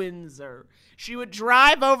 gamble in Windsor. She would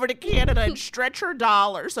drive over to Canada and stretch her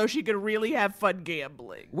dollar so she could really have fun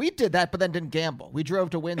gambling. We did that, but then didn't gamble. We drove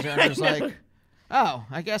to Windsor and was like, oh,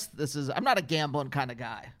 I guess I'm not a gambling kind of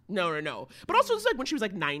guy. No. But also, it's like when she was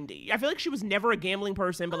like 90. I feel like she was never a gambling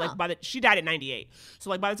person, but like she died at 98.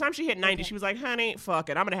 So like by the time she hit 90, she was like, honey,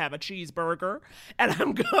 fuck it. I'm going to have a cheeseburger and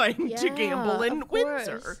I'm going to gamble in of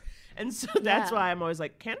Windsor. course. And so that's why I'm always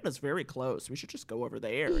like, Canada's very close. We should just go over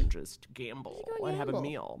there and just gamble and have a gamble.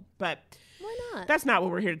 meal. But Why not? that's not what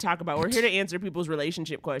we're here to talk about. We're here to answer people's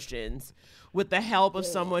relationship questions with the help of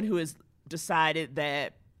someone who has decided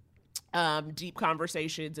that deep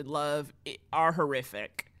conversations and love are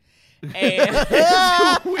horrific. And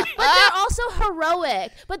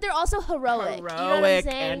But they're also heroic. You know what I'm heroic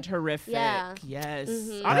saying? and horrific. Yeah. Yes.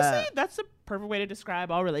 Mhm. Honestly, that's the perfect way to describe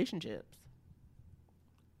all relationships.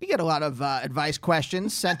 We get a lot of advice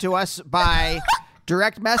questions sent to us by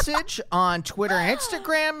direct message on Twitter and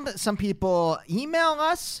Instagram. Some people email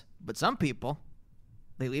us, but some people,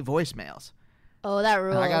 they leave voicemails. Oh, that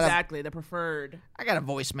rules. Exactly, the preferred. I got a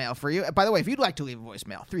voicemail for you. By the way, if you'd like to leave a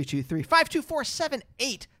voicemail,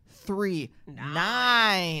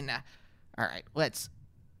 323-524-7839. All right, let's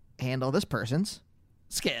handle this person's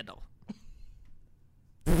scandal.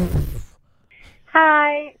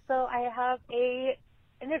 Hi. So I have an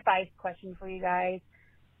advice question for you guys.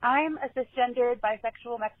 I'm a cisgendered,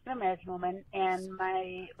 bisexual Mexican-American woman, and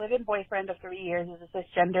my live-in boyfriend of 3 years is a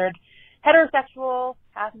cisgendered, heterosexual,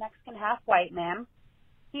 half Mexican, half white man.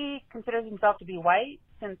 He considers himself to be white,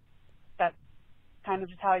 since that's kind of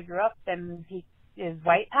just how he grew up, and he is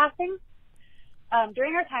white passing.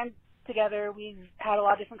 During our time together, we've had a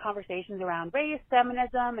lot of different conversations around race,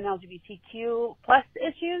 feminism, and LGBTQ plus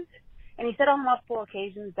issues. And he said on multiple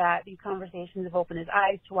occasions that these conversations have opened his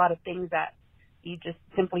eyes to a lot of things that he just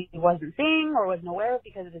simply wasn't seeing or wasn't aware of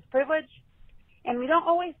because of his privilege. And we don't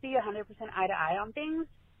always see 100% eye to eye on things,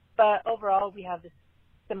 but overall we have this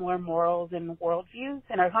similar morals and worldviews,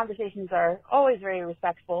 and our conversations are always very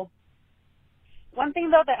respectful. One thing,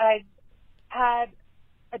 though, that I've had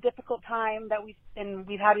a difficult time we've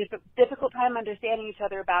had a difficult time understanding each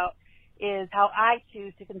other about is how I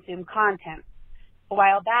choose to consume content. A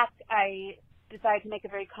while back, I decided to make a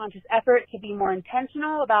very conscious effort to be more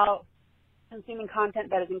intentional about consuming content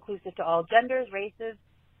that is inclusive to all genders, races,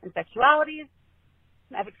 and sexualities.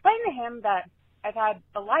 And I've explained to him that I've had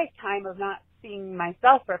a lifetime of not seeing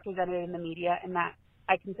myself represented in the media, and that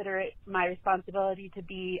I consider it my responsibility to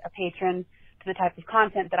be a patron to the type of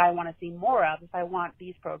content that I want to see more of if I want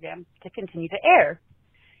these programs to continue to air.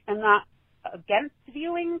 I'm not against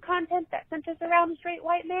viewing content that centers around a straight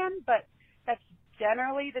white man, but that's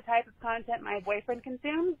generally the type of content my boyfriend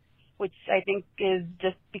consumes, which I think is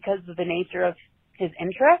just because of the nature of his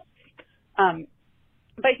interests.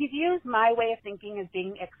 But he views my way of thinking as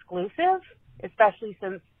being exclusive, especially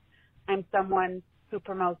since I'm someone who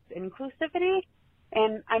promotes inclusivity.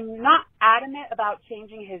 And I'm not adamant about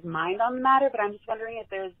changing his mind on the matter, but I'm just wondering if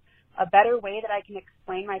there's a better way that I can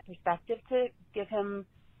explain my perspective to give him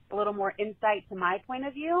a little more insight to my point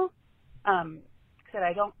of view.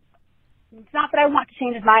 It's not that I want to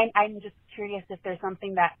change his mind. I'm just curious if there's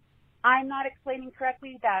something that I'm not explaining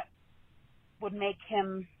correctly that would make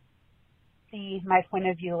him see my point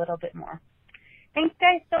of view a little bit more. Thanks,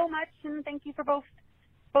 guys, so much, and thank you for both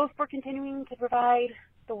for continuing to provide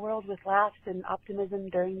the world with laughs and optimism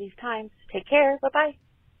during these times. Take care. Bye-bye.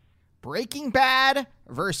 Breaking Bad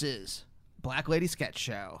versus Black Lady Sketch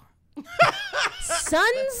Show.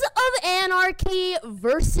 Sons of Anarchy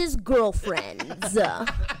versus Girlfriends. Literally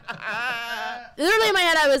in my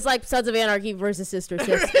head, I was like, Sons of Anarchy versus Sister.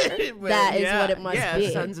 That is what it must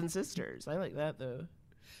be. Sons and sisters. I like that, though.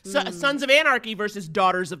 Sons of Anarchy versus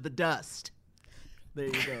Daughters of the Dust. There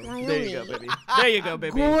you go. There you go, baby. There you go,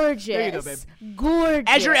 baby. Gorgeous. There you go, baby. Gorgeous.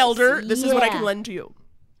 As your elder, this is what I can lend to you.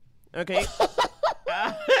 Okay?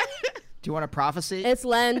 Do you want a prophecy? It's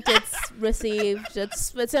lent. It's received.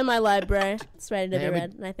 It's in my library. It's ready to be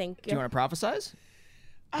read. And I think. Do you want to prophesize?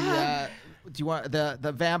 Do you want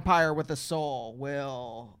the vampire with a soul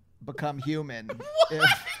will become human?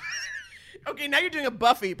 Okay, now you're doing a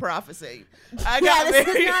Buffy prophecy. I this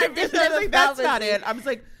is not that's not it. I was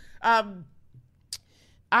like,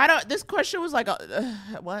 I don't. This question was like,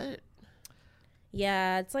 what?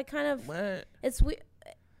 Yeah, it's like kind of. What?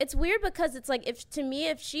 It's weird because it's like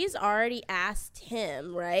if she's already asked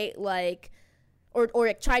him, right, like,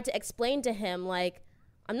 or tried to explain to him, like,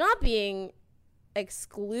 I'm not being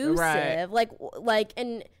exclusive, right. like,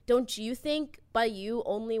 and don't you think by you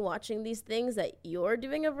only watching these things that you're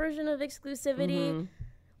doing a version of exclusivity? Mm-hmm.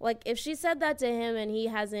 Like, if she said that to him and he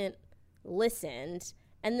hasn't listened,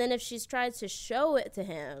 and then if she's tried to show it to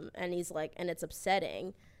him and he's like, and it's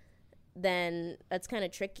upsetting, then that's kind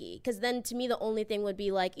of tricky. Because then to me, the only thing would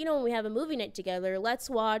be like, when we have a movie night together, let's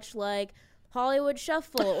watch like Hollywood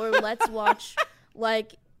Shuffle, or let's watch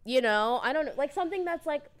like, I don't know, like something that's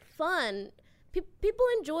like fun. People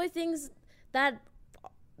enjoy things that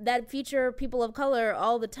feature people of color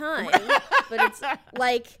all the time, but it's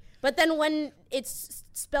like, but then when it's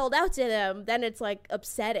spelled out to them, then it's like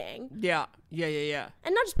upsetting. Yeah.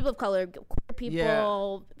 And not just people of color, queer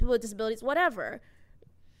people, people with disabilities, whatever.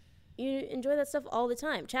 You enjoy that stuff all the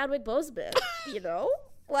time. Chadwick Boseman,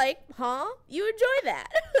 like, you enjoy that.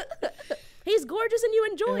 He's gorgeous and you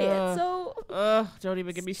enjoy it. So, don't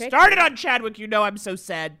even get me started on Chadwick. I'm so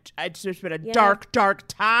sad. It's just been a dark, dark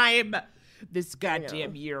time this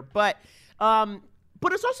goddamn year. But it's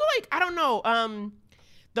also like, I don't know.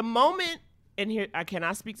 The moment, and here I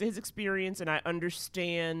cannot speak to his experience, and I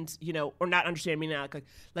understand, or not understand me now.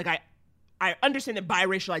 Like I understand that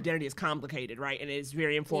biracial identity is complicated, right? And it is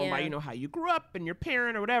very informed by, how you grew up and your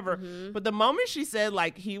parent or whatever. Mm-hmm. But the moment she said,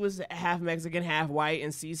 like, he was half Mexican, half white,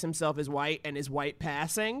 and sees himself as white and is white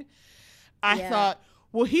passing, I thought,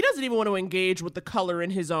 well, he doesn't even want to engage with the color in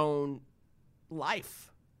his own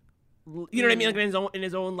life. You know what I mean? Like in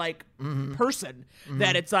his own like person. Mm-hmm.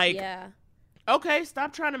 That it's like, okay,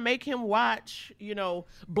 stop trying to make him watch,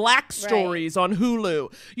 Black Stories on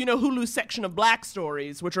Hulu. Hulu's section of Black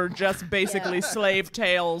Stories, which are just basically slave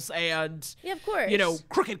tales and, of course,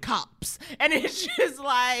 crooked cops. And it's just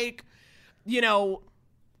like,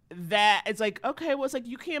 that it's like, okay, well, it's like,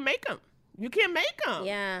 you can't make them. You can't make them.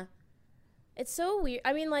 Yeah. It's so weird.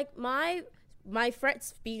 I mean, like, my friend,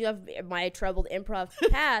 speaking of my troubled improv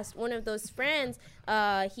past, one of those friends,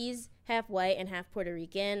 he's half white and half Puerto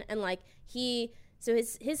Rican, and like his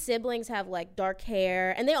siblings have like dark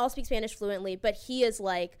hair and they all speak Spanish fluently, but he is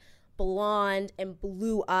like blonde and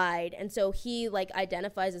blue-eyed, and so he like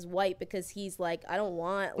identifies as white because he's like, I don't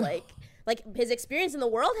want like his experience in the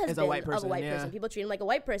world has been of a white person. People treat him like a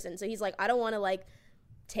white person, so he's like, I don't want to like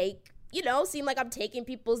take, seem like I'm taking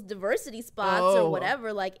people's diversity spots or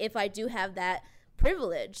whatever. Like, if I do have that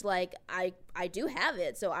privilege, like I do have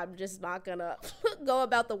it, so I'm just not gonna go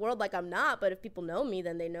about the world like I'm not. But if people know me,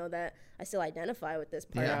 then they know that I still identify with this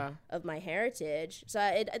part of my heritage. So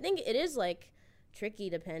I think it is like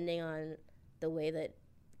tricky depending on the way that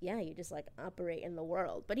you just like operate in the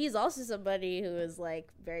world. But he's also somebody who is like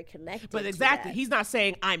very connected. But exactly, he's not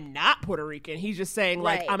saying I'm not Puerto Rican. He's just saying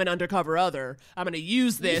like, I'm an undercover other. I'm going to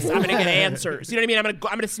use this. I'm going to get answers. You know what I mean? I'm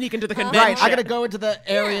going to sneak into the convention. Right. I'm going to go into the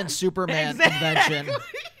Aryan Superman convention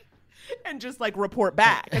and just like report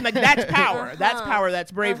back. And like, that's power. That's power.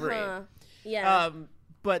 That's bravery. Yeah.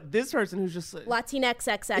 But this person who's just like, Latinx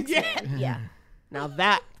XX. Yeah. Now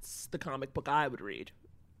that's the comic book I would read.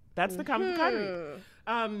 That's the comic book I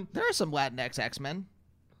read. There are some Latinx X-Men.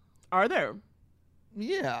 Are there?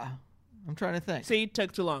 Yeah. I'm trying to think. See, it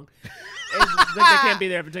took too long. They can't be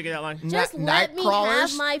there if it took you that long. Just let me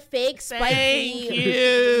have my fake Spike Thank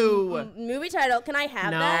you. Movie title. Can I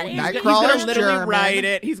have that? He's going to literally write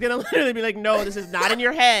it. He's going to literally be like, no, this is not in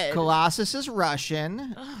your head. Colossus is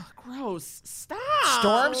Russian. Oh, gross. Stop.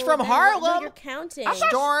 Storms from Harlem. You're counting.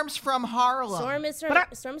 Storms from Harlem. Storms from I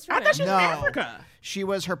thought she was from Africa. She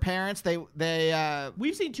was her parents.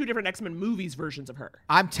 We've seen two different X-Men movies versions of her.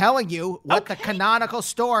 I'm telling you what the canonical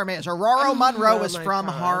Storm is. Aurora Monroe is from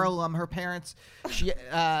Harlem. Her parents,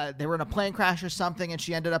 they were in a plane crash or something, and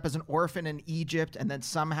she ended up as an orphan in Egypt, and then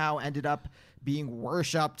somehow ended up being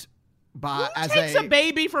worshipped by takes a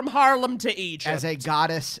baby from Harlem to Egypt as a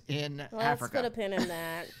goddess in Africa. Let's put a pin in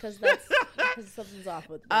that because something's off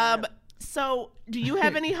with that. So, do you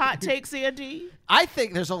have any hot takes, Andy? I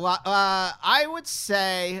think there's a lot. I would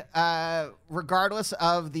say, regardless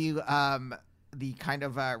of the kind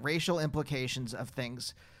of racial implications of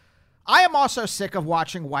things, I am also sick of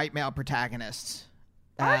watching white male protagonists.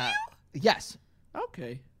 Are you? Yes.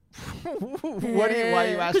 Okay. Why are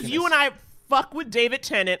you asking? Because you and I fuck with David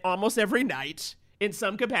Tennant almost every night in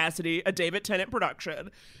some capacity, a David Tennant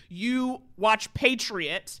production. You watch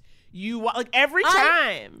Patriot. Like every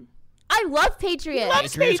time. I love Patriot. He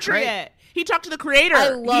loves Patriot. He talked to the creator. I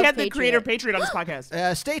love He had the Patriot. creator of Patriot on his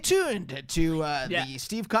podcast. Stay tuned to the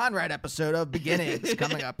Steve Conrad episode of Beginnings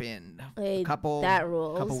coming up in a couple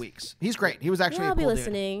weeks. He's great. He was actually I'll a be cool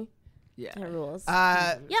listening. Yeah, that rules.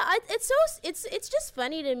 It's just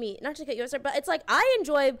funny to me. Not to cut you off, but it's like I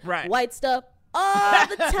enjoy white stuff all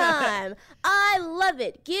the time. I love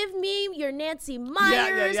it. Give me your Nancy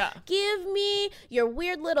Meyers. Give me your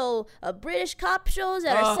weird little British cop shows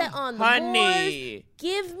that are set on the moors.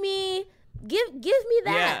 Give me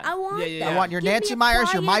that. I want that. I want your Nancy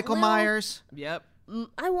Meyers, your Michael Myers. Yep.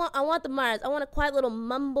 I want the Myers. I want a quiet little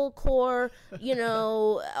mumblecore,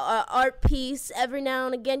 art piece every now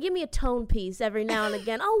and again. Give me a tone piece every now and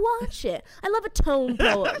again. I'll watch it. I love a tone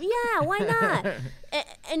poem. Yeah, why not?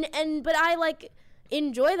 But I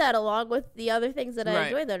enjoy that along with the other things that I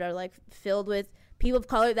enjoy that are filled with people of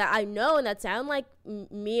color that I know and that sound like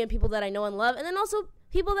me and people that I know and love, and then also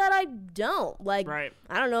people that I don't I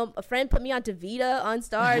don't know. A friend put me on Davida on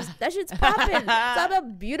Stars. That shit's popping. It's all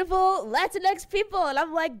about beautiful Latinx people, and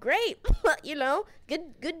I'm like, great.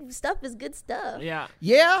 Good stuff is good stuff. Yeah.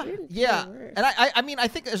 And I mean, I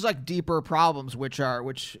think there's deeper problems, which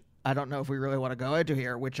I don't know if we really want to go into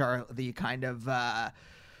here, which are the kind of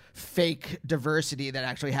fake diversity that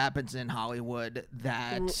actually happens in Hollywood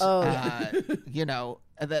that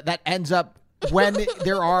that ends up when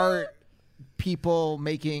there are people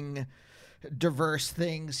making diverse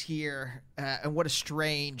things here, and what a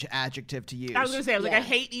strange adjective to use. I was gonna say, I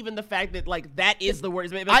hate even the fact that that is the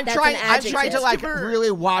word. I'm trying to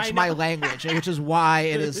really watch my language, which is why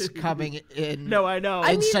it is coming in. No, I know.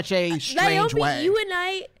 In such a strange way. You and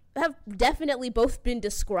I have definitely both been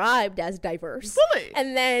described as diverse. Fully.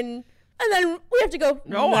 And then we have to go,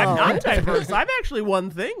 no, I'm not diverse. I'm actually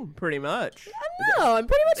one thing, pretty much. No, I'm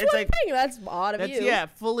pretty much one thing. That's odd of you. Yeah,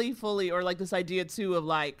 fully, or this idea too of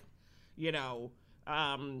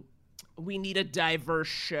we need a diverse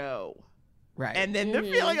show. Right. And then the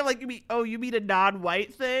feeling of you mean a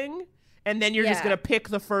non-white thing? And then you're just going to pick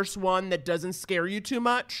the first one that doesn't scare you too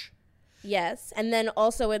much? Yes, and then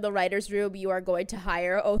also in the writer's room, you are going to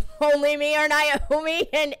hire only me or Naomi,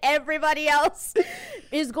 and everybody else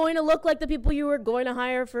is going to look like the people you were going to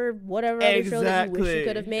hire for whatever other show that you wish you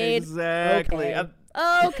could have made. Exactly.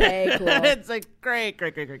 Okay, cool. It's great.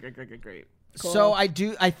 Cool. So I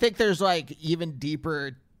think there's even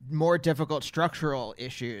deeper, more difficult structural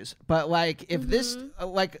issues. But if this,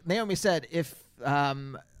 like Naomi said, if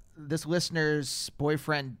this listener's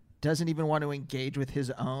boyfriend doesn't even want to engage with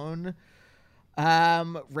his own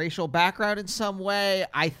racial background in some way,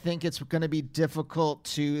 I think it's going to be difficult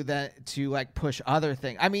to push other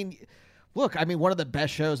things. I mean, look, one of the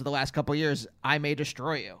best shows of the last couple of years, I May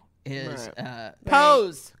Destroy You, is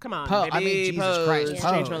Pose. Come on, Pose. baby. I mean, Jesus Pose. Christ, It's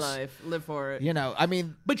Pose. changed my life. Live for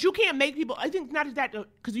it. But you can't make people. I think not that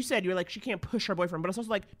because you said you're she can't push her boyfriend, but it's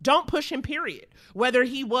also don't push him. Period. Whether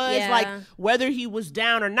he was whether he was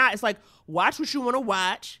down or not, it's watch what you want to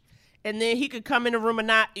watch. And then he could come in a room and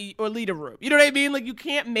not eat or lead a room. You know what I mean? You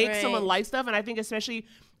can't make someone like stuff. And I think especially,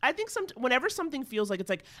 whenever something feels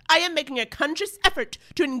it's I am making a conscious effort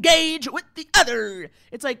to engage with the other.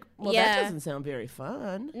 It's that doesn't sound very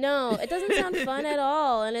fun. No, it doesn't sound fun at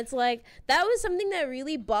all. And it's that was something that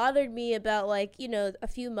really bothered me about a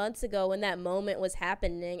few months ago when that moment was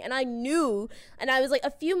happening. And I knew, and I was a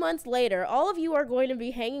few months later, all of you are going to be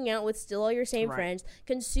hanging out with still all your same friends,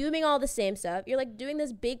 consuming all the same stuff. You're doing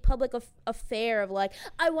this big public affair of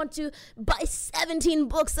I want to buy 17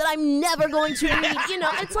 books that I'm never going to read.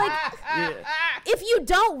 It's if you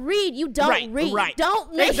don't read, you don't read. Right.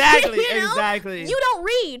 Don't make exactly. You don't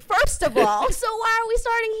read, first of all. So why are we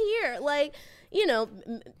starting here?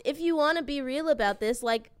 If you want to be real about this,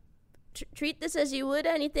 treat this as you would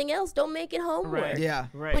anything else. Don't make it homework. Right. Yeah.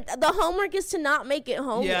 Right. But the homework is to not make it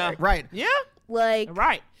homework. Yeah. Right. Yeah.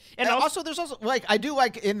 Right. And also there's also I do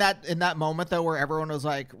in that moment though where everyone was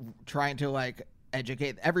trying to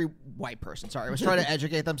educate every white person was trying to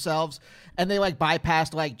educate themselves, and they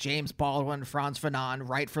bypassed James Baldwin, Franz Fanon,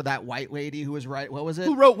 right for that white lady who was what was it?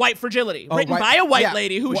 Who wrote White Fragility, written by a white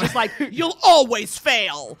lady who was just you'll always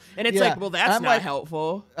fail, and it's well that's not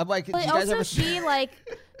helpful. I'm but you guys also ever she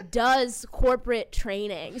does corporate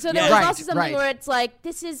training, so there was also something where it's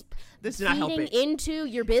this is not helping into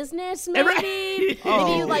your business, maybe. Maybe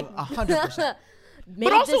you 100%.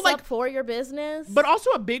 Made also this up for your business. But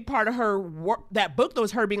also a big part of her work, that book though,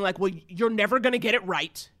 was her being well, you're never going to get it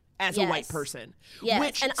right as a white person. Yes,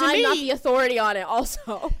 which, and I'm not the authority on it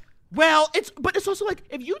also. Well, it's also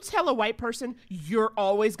if you tell a white person you're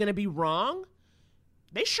always going to be wrong,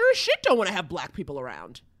 they sure as shit don't want to have black people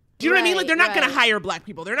around. Do you know what I mean? Like, they're not going to Right. hire black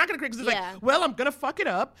people. They're not going to create, because it's Yeah. like, well, I'm going to fuck it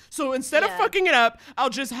up. So instead of Yeah. fucking it up, I'll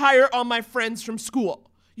just hire all my friends from school.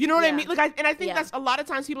 You know what I Yeah. mean? Like, I think Yeah. that's a lot of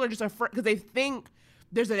times people are just afraid because they think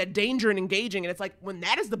there's a danger in engaging. And it's like, when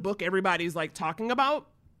that is the book everybody's like talking about,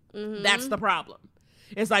 that's the problem.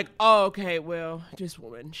 It's like, oh, okay, well, this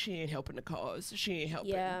woman, she ain't helping the cause. She ain't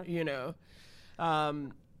helping, Yeah. you know.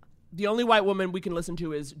 The only white woman we can listen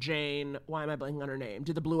to is Jane. Why am I blanking on her name?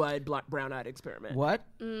 Did the blue-eyed, brown-eyed experiment. What?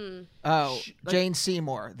 Oh, Jane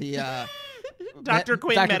Seymour, the Dr.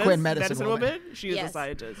 Quinn Dr. Medicine, Quinn medicine woman. She is a Yes.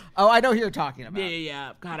 scientist. Oh, I know who you're talking about.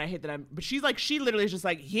 Yeah. God, I hate that but she's like, she literally is just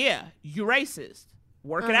like, yeah, you racist.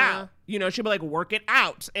 Work it out. You know, she'll be like, work it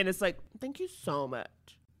out. And it's like, thank you so much.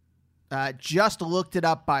 Just looked it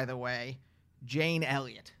up, by the way. Jane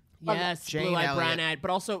Elliott. Yes, Jane blue-eyed, Elliott. brown-eyed.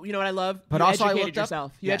 But also, you know what I love? But You also I educated looked up-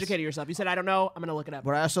 yourself. You Yes. educated yourself. You said, I don't know. I'm going to look it up.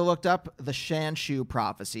 But I also looked up the Shanshu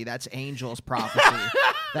prophecy. That's Angel's prophecy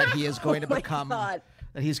that he is going to become God.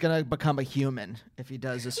 that he's going to become a human if he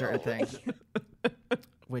does a certain thing,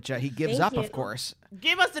 which he gives Thank up, you. of course.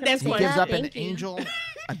 Give us the next He question. gives up in Thank you. Angel.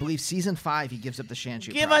 I believe season 5. He gives up the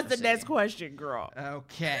Shanshu. Give us the prophecy. next question, girl.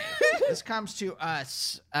 Okay. This comes to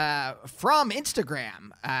us from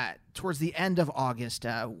Instagram. Towards the end of August,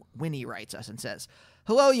 Winnie writes us and says,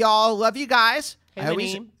 "Hello, y'all. Love you guys. Hey, I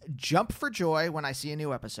always Winnie. jump for joy when I see a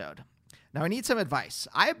new episode. Now, I need some advice.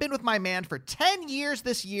 I have been with my man for 10 years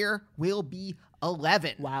this year. Will be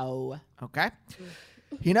 11. Wow. Okay?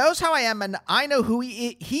 He knows how I am, and I know who he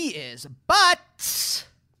is, but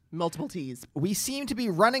Multiple T's. we seem to be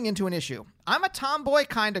running into an issue. I'm a tomboy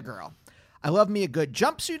kind of girl. I love me a good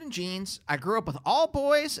jumpsuit and jeans. I grew up with all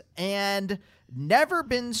boys and never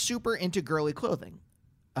been super into girly clothing.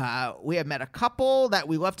 We have met a couple that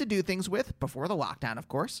we love to do things with before the lockdown, of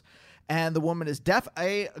course. And the woman is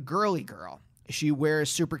a girly girl. She wears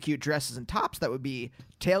super cute dresses and tops that would be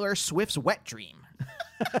Taylor Swift's wet dream.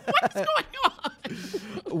 What's going on?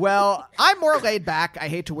 Well, I'm more laid back. I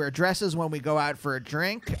hate to wear dresses when we go out for a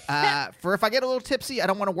drink. For if I get a little tipsy, I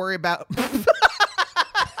don't want to worry about...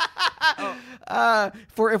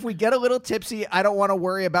 For if we get a little tipsy, I don't want to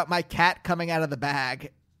worry about my cat coming out of the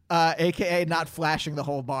bag, a.k.a. not flashing the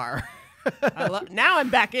whole bar. Now I'm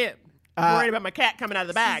back in. I'm worried about my cat coming out of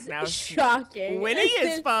the bag now. Shocking. Winnie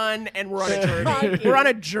is fun, and we're on a journey. Shocking. We're on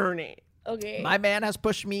a journey. Okay. My man has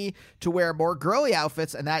pushed me to wear more girly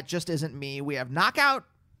outfits, and that just isn't me. We have knockout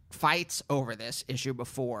fights over this issue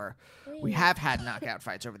before. We have had knockout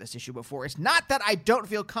fights over this issue before. It's not that I don't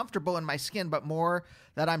feel comfortable in my skin, but more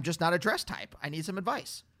that I'm just not a dress type. I need some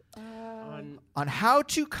advice on how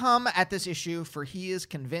to come at this issue, for he is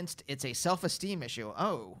convinced it's a self-esteem issue.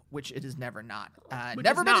 Oh, which it is never not.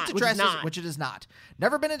 Never been into dresses, which it is not.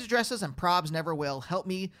 Never been into dresses, and probs never will. Help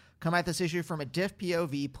me come at this issue from a diff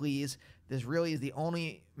POV, please. This really is the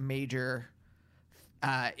only major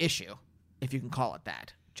issue, if you can call it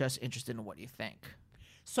that. Just interested in what you think.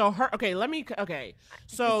 So So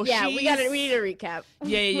yeah, we she's- need to recap.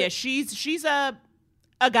 Yeah. She's a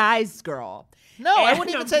guy's girl. No, I And-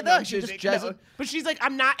 wouldn't even say that. She she's just like, jazz- But she's like,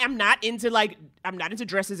 I'm not into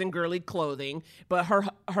dresses and girly clothing. But her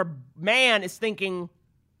man is thinking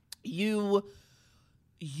you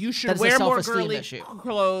should That is a wear more self-esteem girly issue.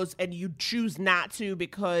 clothes, and you choose not to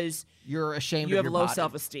because You're ashamed you of have your low body.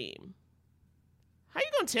 self-esteem. How you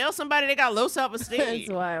gonna tell somebody they got low self-esteem? That's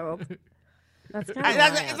wild. That's kind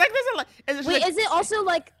of It's like this. Wait, is it also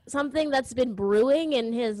like something that's been brewing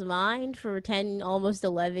in his mind for 10, almost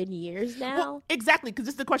 11 years now? Well, exactly, because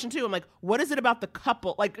this is the question too. I'm like, what is it about the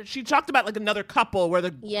couple? Like, she talked about like another couple where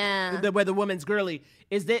where the woman's girly.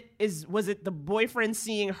 Was it the boyfriend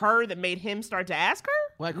seeing her that made him start to ask her?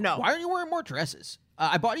 Like, no. why are you wearing more dresses?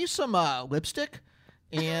 I bought you some lipstick,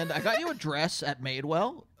 and I got you a dress at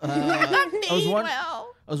Madewell. I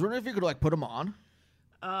was wondering if you could like put them on.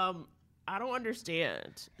 I don't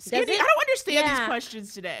understand. Does Skinny, it- I don't understand yeah. these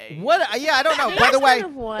questions today. What? Yeah, I don't know. By That's the way, kind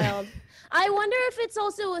of wild. I wonder if it's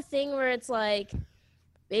also a thing where it's like,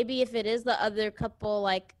 maybe if it is the other couple,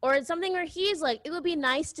 like, or it's something where he's like, it would be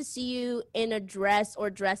nice to see you in a dress or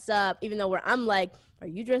dress up, even though where I'm like, are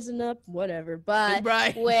you dressing up? Whatever. But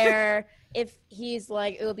Right. where if he's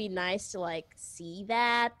like, it would be nice to like see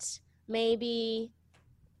that maybe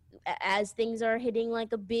as things are hitting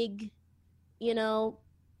like a big,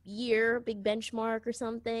 year, big benchmark or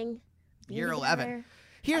something. Year Being 11. there.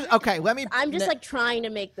 Here's okay. Let me. I'm just like trying to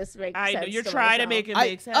make this make I sense. know you're to trying to myself. make it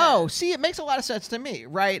make sense. Oh, see, it makes a lot of sense to me,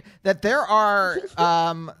 right? That there are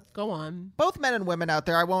Go on. both men and women out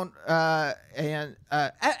there. I won't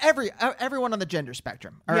everyone on the gender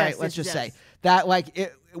spectrum. All right, Yes, let's yes, just yes. say that like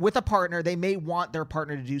with a partner, they may want their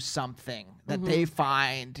partner to do something that they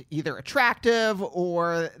find either attractive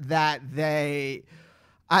or that they,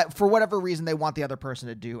 for whatever reason, they want the other person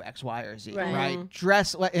to do X, Y, or Z, right?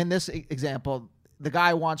 Dress, in this example, the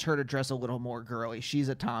guy wants her to dress a little more girly. She's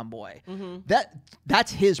a tomboy.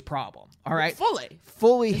 That's his problem, all right?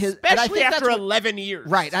 Fully his. Especially after 11 years.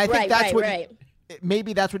 Right, and I think that's what,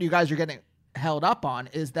 maybe that's what you guys are getting held up on,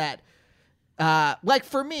 is that, like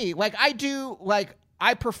for me, like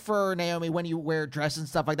I prefer, Naomi, when you wear dresses and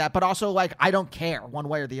stuff like that, but also, like, I don't care one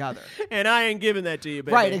way or the other. And I ain't giving that to you,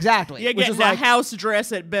 baby. Right, exactly. You're getting a house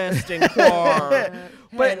dress at best in Quar.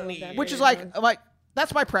 Which is like,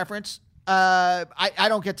 that's my preference. I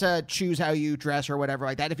don't get to choose how you dress or whatever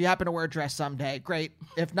like that. If you happen to wear a dress someday, great.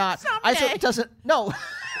 If not, it doesn't, no.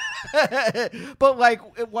 But, like,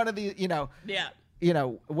 one of the,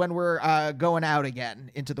 when we're going out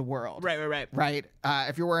again into the world. Right.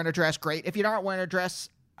 If you're wearing a dress, great. If you're not wearing a dress,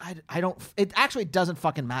 it actually doesn't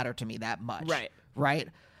fucking matter to me that much. Right.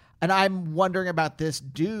 And I'm wondering about this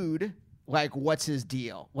dude, like, what's his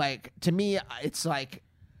deal? Like, to me, it's like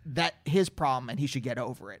that his problem and he should get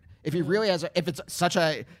over it. If he really has, if it's such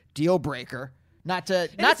a deal breaker, not to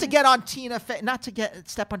get on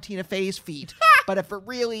step on Tina Fey's feet, but if it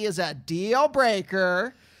really is a deal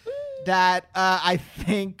breaker, that I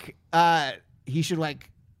think he should,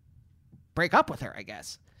 like, break up with her, I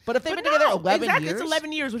guess. But if they've been together 11 years. It's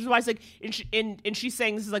 11 years, which is why it's like, and she's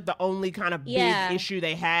saying this is like the only kind of big issue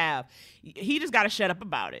they have. He just got to shut up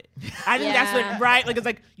about it. I think that's what, right? Like, it's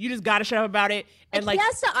like, you just got to shut up about it. And like, he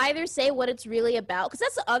has to either say what it's really about, because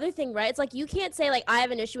that's the other thing, right? It's like, you can't say, like, I have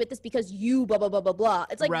an issue with this because you blah, blah, blah, blah, blah.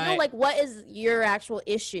 It's like, no, like, what is your actual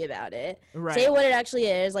issue about it? Say what it actually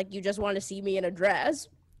is. Like, you just want to see me in a dress.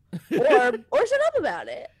 or shut up about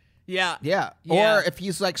it. Yeah. Or if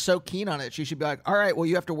he's, like, so keen on it, she should be like, all right, well,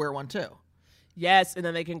 you have to wear one too. Yes, and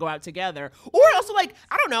then they can go out together. Or also, like,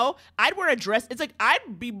 I don't know, I'd wear a dress. It's like, I'd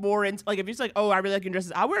be more into, like, if you're like, oh, I really like your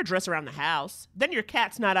dresses, I'll wear a dress around the house. Then your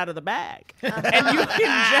cat's not out of the bag. And you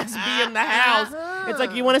can just be in the house. It's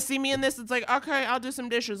like, you want to see me in this? It's like, okay, I'll do some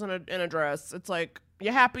dishes in a dress. It's like,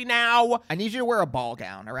 you happy now? I need you to wear a ball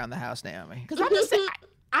gown around the house, Naomi. Because I'm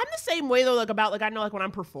the same way, though, like, about, like, I know, like, when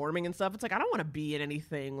I'm performing and stuff, it's like, I don't want to be in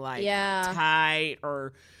anything, like, tight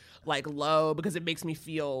or, like, low, because it makes me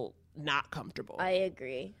feel not comfortable. I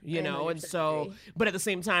agree. You know, and so, agree. But at the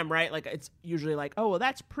same time, right, like, it's usually like, oh, well,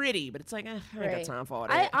 that's pretty, but it's like, I ain't got time for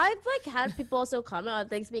it. I've, like, had people also comment on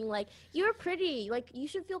things being like, you're pretty, like, you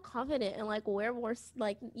should feel confident and, like, wear more,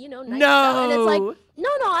 like, you know, nice stuff. And it's like, no,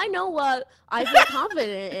 I know what I feel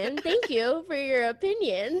confident in. Thank you for your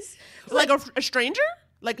opinions. Like a stranger?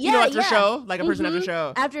 Like, you know, after a show? Like a person after a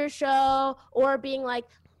show? After a show, or being like,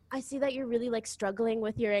 I see that you're really, like, struggling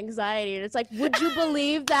with your anxiety. And it's like, would you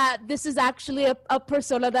believe that this is actually a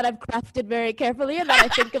persona that I've crafted very carefully and that I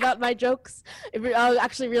think about my jokes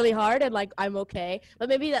actually really hard and, like, I'm okay. But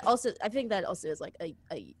maybe that also, I think that also is, like, a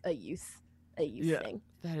youth thing.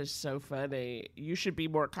 That is so funny. You should be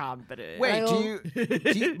more confident.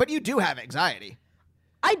 Wait, but you do have anxiety.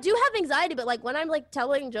 I do have anxiety, but, like, when I'm, like,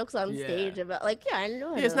 telling jokes on stage about, like, I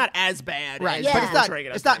know. It's not as bad. Right. But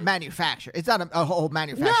it's not manufactured. It's not a whole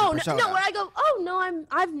manufactured persona. No, where I go,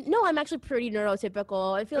 I'm actually pretty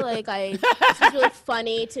neurotypical. I feel like this is really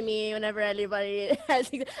funny to me whenever anybody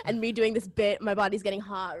has, and me doing this bit, my body's getting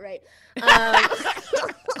hot, right?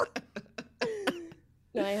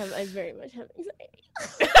 No, I very much have anxiety.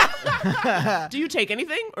 Do you take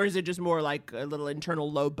anything, or is it just more like a little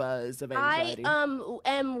internal low buzz of anxiety? I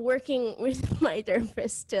am working with my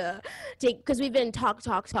therapist to take, because we've been talking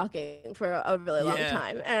for a really long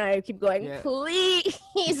time, and I keep going, please.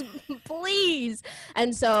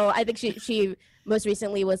 And so I think she most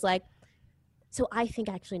recently was like, so I think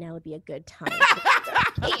actually now would be a good time. And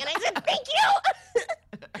I said, thank you.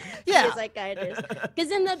 Yeah. She's like, I just,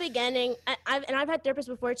 because in the beginning, I've had therapists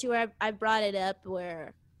before too, where I've brought it up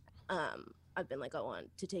where I've been like, I want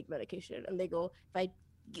to take medication, and they go,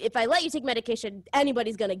 if I let you take medication,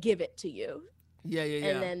 anybody's gonna give it to you. Yeah.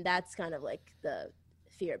 And then that's kind of like the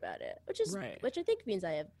fear about it, which I think means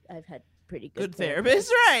I've had pretty good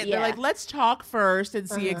therapists, right? Yeah. They're like, let's talk first and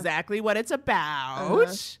see exactly what it's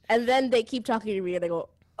about. And then they keep talking to me, and they go,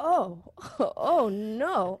 oh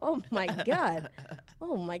no, oh my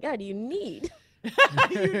god, you need.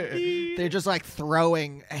 They're just like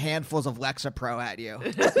throwing handfuls of Lexapro at you.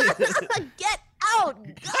 Get out,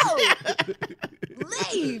 go,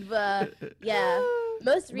 leave.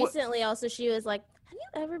 Most recently also she was like, have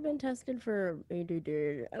you ever been tested for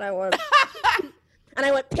ADD? And I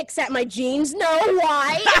went, picks at my jeans. No,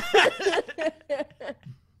 why?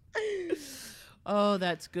 Oh,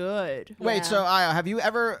 that's good. Wait, so have you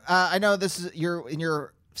ever? I know this is you're in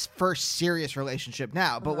your first serious relationship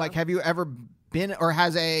now, but like, have you ever been, or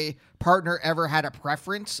has a partner ever had a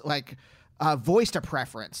preference, like voiced a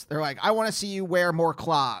preference? They're like, I want to see you wear more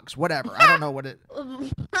clogs, whatever. I don't know what it.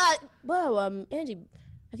 Whoa, Angie,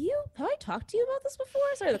 have I talked to you about this before?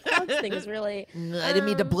 Sorry, the clogs thing is really. I didn't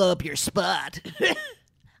mean to blow up your spot.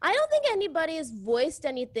 I don't think anybody has voiced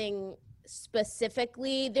anything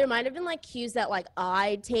specifically. There might have been like cues that like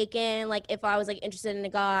I'd taken, like if I was like interested in a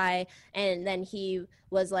guy and then he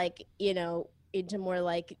was like, you know, into more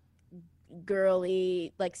like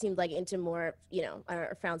girly, like seemed like into more, you know,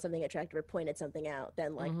 or found something attractive or pointed something out,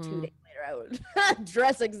 then like 2 days later I would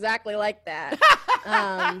dress exactly like that.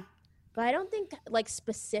 But I don't think like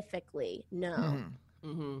specifically, no.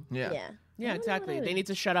 Yeah, exactly. They need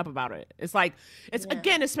to shut up about it. It's like,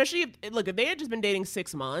 again, especially if they had just been dating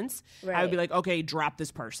 6 months, I would be like, okay, drop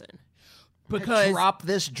this person. Because drop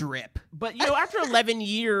this drip. But, you know, after 11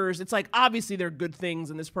 years, it's like, obviously there are good things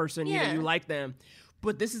in this person. You know, you like them.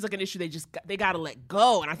 But this is like an issue they got to let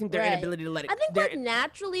go. And I think their inability to let it go. I think like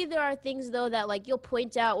naturally there are things, though, that like you'll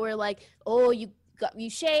point out where like, oh, you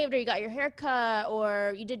shaved or you got your hair cut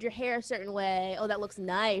or you did your hair a certain way. Oh, that looks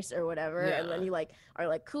nice or whatever. And then you like are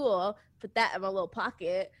like, cool, put that in my little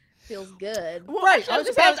pocket. Feels good. Well, right. I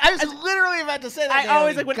was literally about to say that. I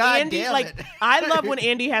always like when Andy, like, I love when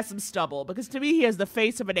Andy has some stubble because to me he has the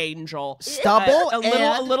face of an angel. Stubble,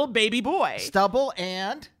 a little baby boy. Stubble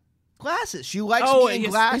and glasses. She likes me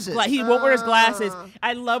in glasses. He won't wear his glasses.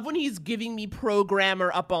 I love when he's giving me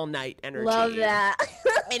programmer up all night energy. Love that.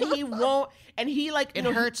 And he won't. And he like it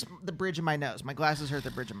hurts the bridge of my nose. My glasses hurt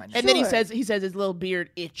the bridge of my nose. And then he says his little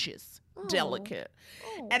beard itches. Delicate.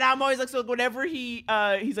 And I'm always like, so whenever he's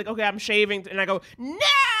like, okay, I'm shaving, and I go,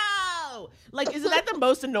 no! Like, isn't that the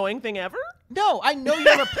most annoying thing ever? No, I know you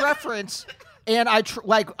have a preference, and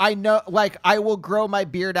I know I will grow my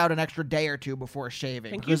beard out an extra day or two before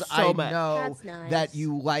shaving because I know that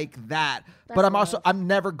you like that. But I'm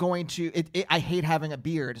never going to. I hate having a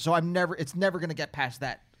beard, so it's never going to get past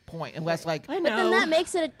that point unless like. I know. But then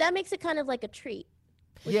that makes it kind of like a treat.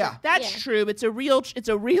 Yeah, that's true. It's a real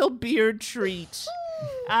beard treat.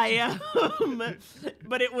 But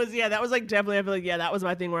it was that was like definitely. I feel like that was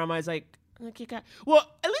my thing where I'm always like you got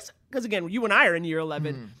well at least because again you and I are in year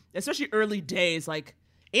 11, especially early days. Like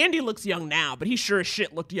Andy looks young now, but he sure as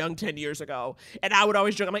shit looked young 10 years ago. And I would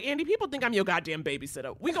always joke, I'm like, Andy, people think I'm your goddamn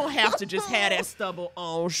babysitter. We gonna have to just have that stubble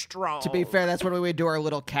on strong. To be fair, that's when we would do our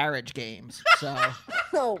little carriage games. So.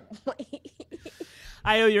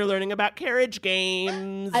 You're learning about carriage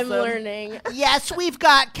games. I'm learning. Yes, we've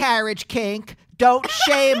got carriage kink. Don't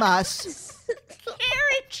shame us.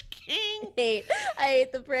 Carriage kink. I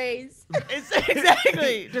hate the phrase. It's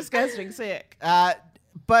exactly disgusting, sick.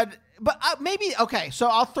 But maybe okay. So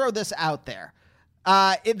I'll throw this out there.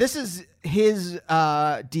 This is his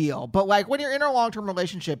deal. But like when you're in a long-term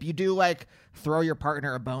relationship, you do like throw your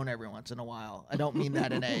partner a bone every once in a while. I don't mean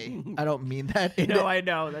that I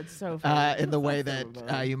know that's so funny. in the way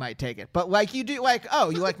that you might take it. But like you do like, oh,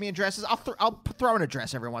 you like me in dresses? I'll throw in a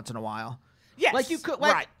dress every once in a while. Yes. Like you could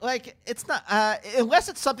like it's not unless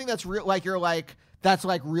it's something that's real like you're like that's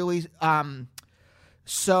like really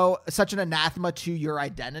such an anathema to your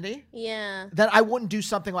identity. Yeah. That I wouldn't do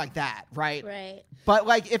something like that, right? Right. But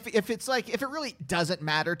like if it's like if it really doesn't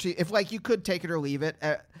matter to if like you could take it or leave it,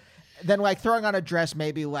 then like throwing on a dress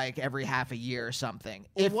maybe like every half a year or something.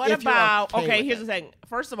 If here's the thing.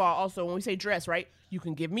 First of all, also when we say dress, right? You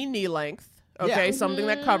can give me knee length. Okay, something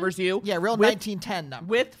that covers you. Yeah, real 1910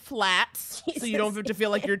 number. With flats, so you don't have to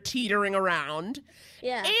feel like you're teetering around.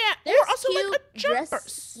 Yeah. Or also cute like a jumper.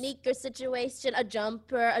 Dress sneaker situation, a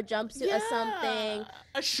jumper, a jumpsuit or something.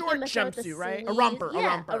 A short jumpsuit, right? A romper.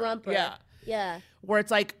 A romper. Yeah. Yeah. Where it's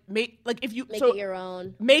like, make it your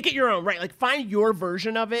own. Make it your own, right? Like find your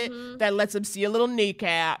version of it that lets them see a little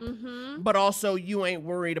kneecap, but also you ain't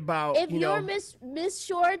worried about. If you're Miss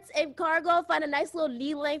Shorts and cargo, find a nice little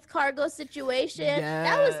knee-length cargo situation. Yes.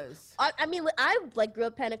 That was. I mean, I like grew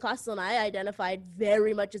up Pentecostal and I identified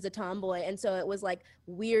very much as a tomboy, and so it was like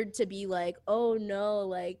weird to be like, oh no,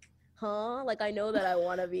 like, huh? Like I know that I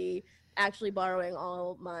want to be actually borrowing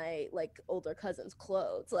all my like older cousins'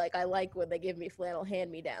 clothes. Like I like when they give me flannel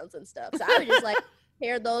hand-me-downs and stuff. So I would just like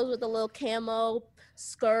pair those with a little camo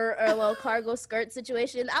skirt or a little cargo skirt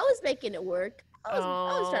situation. I was making it work. I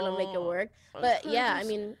was trying to make it work. But yeah, I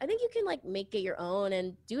mean, I think you can like make it your own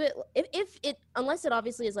and do it if it unless it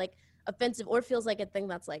obviously is like offensive or feels like a thing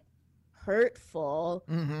that's like hurtful.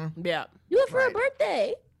 Yeah. Do it for a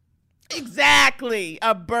birthday. Exactly. Exactly.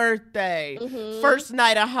 A birthday. First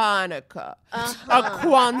night of Hanukkah. A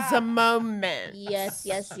Kwanzaa moment. Yes.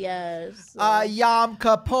 Yom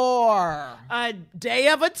Kippur. A Day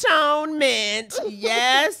of Atonement.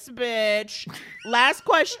 Yes, bitch. Last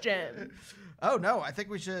question. Oh, no. I think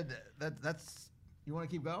we should. That's. You want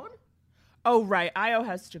to keep going? Oh, right. Io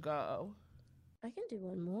has to go. I can do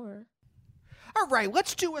one more. All right.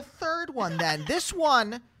 Let's do a third one then. This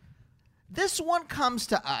one comes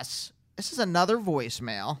to us. This is another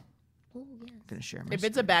voicemail. Oh, yes. I'm going to share my If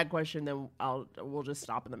it's a bad question, then we'll just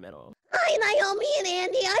stop in the middle. Hi, Naomi and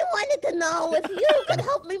Andy. I wanted to know if you could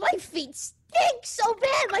help me. My feet stink so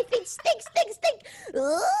bad. My feet stink.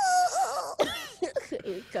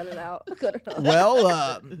 Cut it out.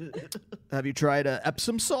 Well, have you tried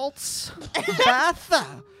Epsom salts bath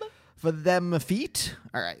for them feet?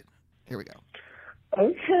 All right, here we go.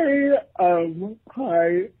 Okay,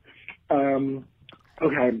 hi.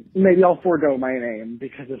 Okay, maybe I'll forego my name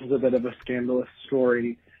because this is a bit of a scandalous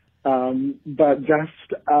story. But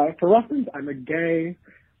just for reference, I'm a gay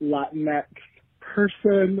Latinx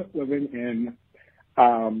person living in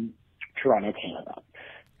Toronto, Canada.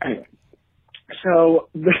 Anyway, so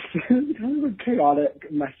this is kind of a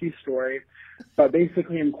chaotic, messy story, but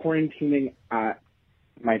basically I'm quarantining at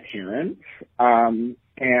my parents, and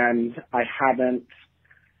I haven't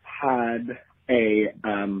had a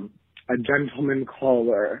gentleman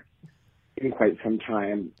caller in quite some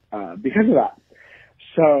time because of that.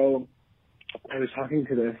 So I was talking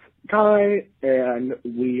to this guy, and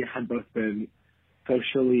we had both been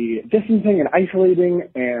socially distancing and isolating,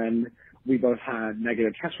 and we both had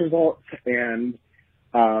negative test results, and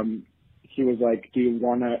he was like, do you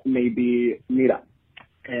want to maybe meet up?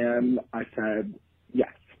 And I said,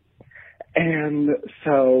 yes. And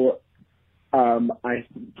so I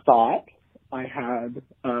thought I had,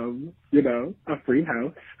 a free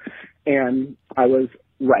house, and I was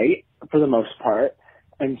right for the most part.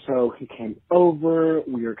 And so he came over,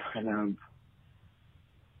 we were kind of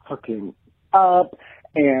hooking up,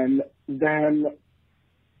 and then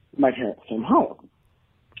my parents came home.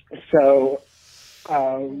 So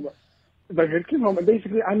my parents came home, and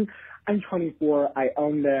basically I'm 24, I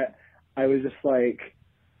owned it. I was just like,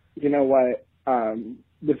 you know what,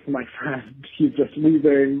 this is my friend, he's just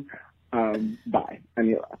leaving, bye, and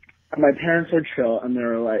he left. And my parents were chill, and they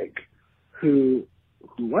were like, who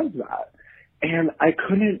was that? And I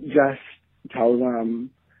couldn't just tell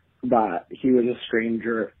them that he was a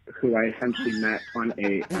stranger who I essentially met on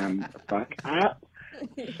a fuck app.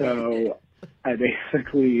 So I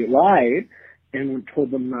basically lied and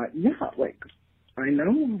told them that, I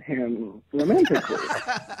know him romantically.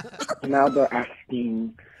 Now they're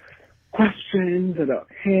asking questions about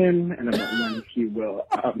him and about when he will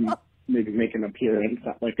maybe make an appearance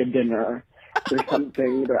at a dinner or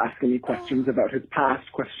something. They're asking me questions about his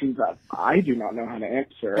past, questions that I do not know how to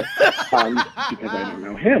answer because I don't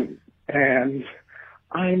know him. And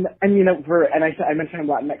I mentioned I'm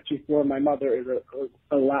Latinx before. My mother is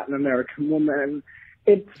a Latin American woman.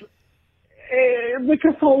 The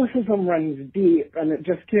Catholicism runs deep, and it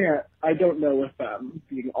just can't. I don't know if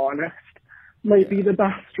being honest might be the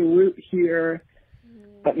best route here,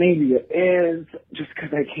 but maybe it is, just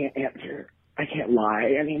because I can't answer. I can't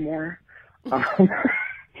lie anymore.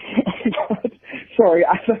 Sorry,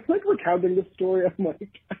 I feel like recounting the story. I'm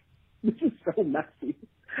like, this is so messy.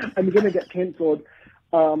 I'm going to get canceled.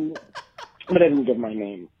 But I didn't give my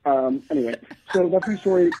name. Anyway, so that's my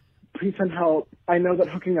story. Please send help. I know that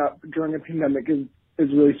hooking up during a pandemic is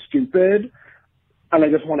really stupid, and I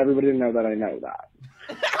just want everybody to know that I know that.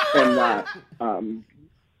 And that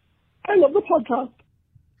I love the podcast.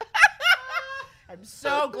 I'm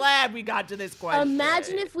so glad we got to this question.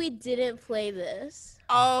 Imagine if we didn't play this.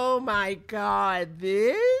 Oh my God,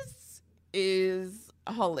 this is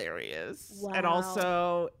hilarious. Wow. And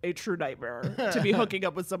also a true nightmare to be hooking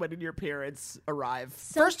up with someone and your parents arrive.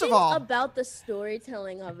 First of all, about the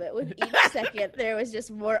storytelling of it, with each second there was just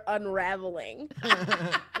more unraveling.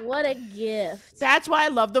 What a gift. That's why I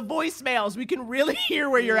love the voicemails. We can really hear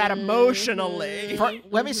where you're at emotionally.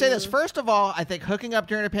 Let me say this. First of all, I think hooking up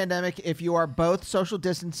during a pandemic, if you are both social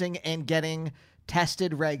distancing and getting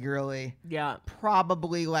tested regularly,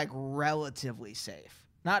 probably relatively safe.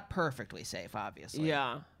 Not perfectly safe, obviously.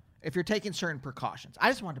 Yeah. If you're taking certain precautions.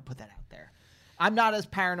 I just wanted to put that out there. I'm not as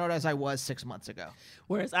paranoid as I was 6 months ago.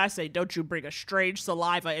 Whereas I say, don't you bring a strange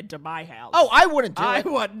saliva into my house. Oh, I wouldn't do it. I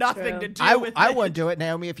want nothing to do with it. I wouldn't do it,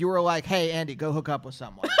 Naomi, if you were like, hey, Andy, go hook up with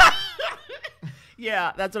someone.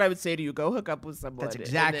 Yeah, that's what I would say to you. Go hook up with someone. That's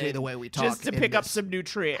exactly the way we talk. Just to pick up some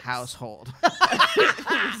nutrients. Household.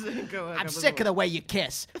 I'm sick of the way you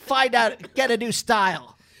kiss. Find out, get a new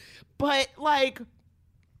style. But like,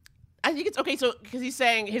 I think it's okay. So, because he's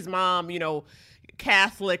saying his mom,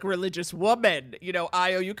 Catholic religious woman,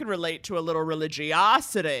 Io, you can relate to a little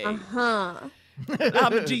religiosity.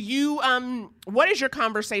 Do you, what is your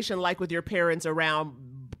conversation like with your parents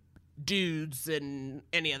around dudes and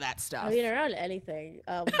any of that stuff? I mean, around anything.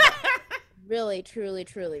 Really, truly,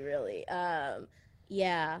 really.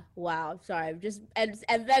 Yeah. Wow. Sorry. Just and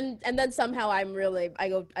then somehow I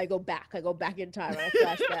go back in time. I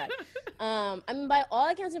flashback. I mean, by all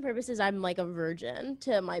accounts and purposes, I'm like a virgin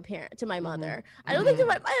to my mother. I don't think that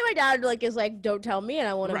my dad is like, don't tell me, and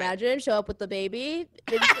I won't imagine. Show up with the baby,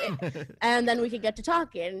 and then we can get to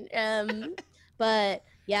talking. But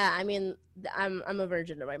yeah, I mean, I'm a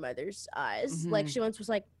virgin in my mother's eyes. Like she once was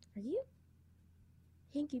like, "Are you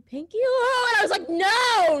hanky panky?" And I was like,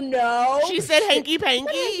 no. She said hanky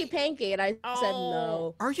panky? Hanky panky. And I said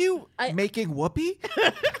no. Are you making whoopee?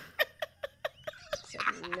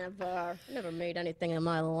 Never made anything in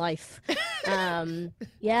my life.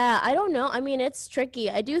 Yeah, I don't know. I mean, it's tricky.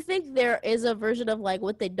 I do think there is a version of like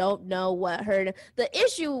what they don't know what hurt. The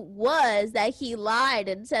issue was that he lied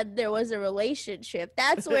and said there was a relationship.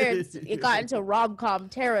 That's where it got into rom-com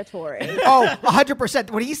territory. Oh,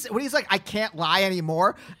 100%. When he's like, I can't lie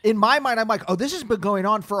anymore. In my mind, I'm like, oh, this has been going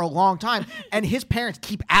on for a long time. And his parents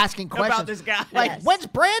keep asking questions about this guy. Like, when's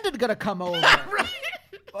Brandon gonna come over?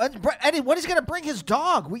 Eddie, when is he going to bring his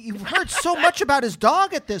dog? You've heard so much about his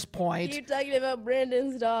dog at this point. You're talking about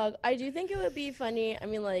Brandon's dog. I do think it would be funny. I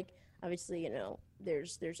mean, like, obviously,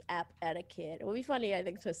 there's app etiquette. It would be funny, I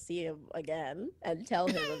think, to see him again and tell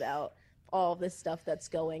him about all this stuff that's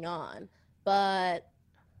going on. But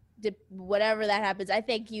whatever that happens, I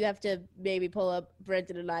think you have to maybe pull up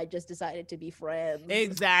Brendan and I just decided to be friends.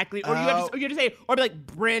 Exactly. Or you have to say, or be like,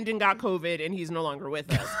 Brandon got COVID and he's no longer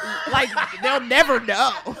with us. Like, they'll never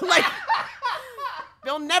know. Like,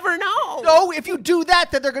 they'll never know. No, if you do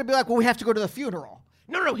that, then they're going to be like, well, we have to go to the funeral.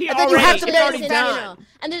 No, he then you have to it's already done.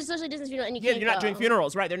 And there's social distance funeral, and you Yeah, can't you're not go. doing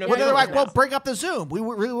funerals, right? Well, they're like, well, bring up the Zoom. We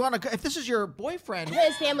really want to. If this is your boyfriend,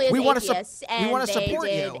 His family is we want to atheists, and we want to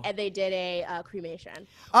support you. And they did a cremation.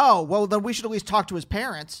 Oh, well, then we should at least talk to his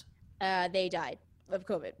parents. They died of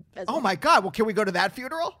COVID. Oh my God! Well, can we go to that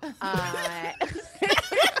funeral?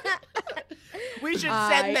 We should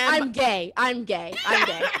send them. I'm gay.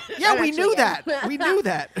 Yeah, I'm we knew actually that. gay. We knew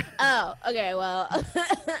that. Oh, okay. Well,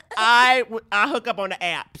 I hook up on the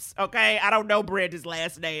apps. Okay, I don't know Brandon's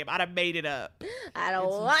last name. I'd have made it up. I don't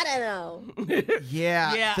want to know.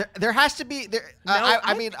 Yeah. There has to be.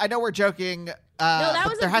 I mean, I know we're joking. No, that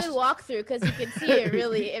was a has good walkthrough because you can see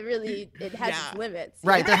it has its limits.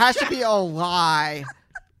 Right. There has to be a lie.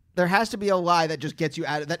 There has to be a lie that just gets you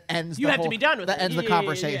out of that ends. You have to be done with that it. ends the Yeah.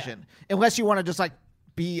 conversation, unless you want to just like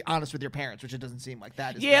be honest with your parents, which it doesn't seem like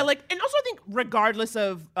that. Yeah, like, and also I think regardless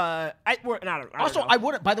of, I don't know. I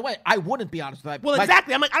wouldn't. By the way, I wouldn't be honest with my. Well,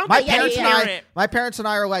 exactly. I'm like, I don't my think parents any and parent. my parents and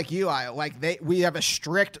I are like you. We have a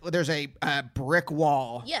strict. There's a brick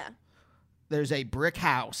wall. Yeah. There's a brick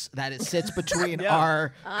house that sits between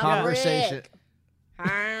our conversation. And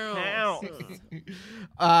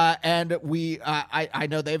I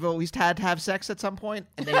know they've always had to have sex at some point,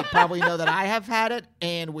 and they probably know that I have had it,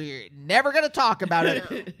 and we're never going to talk about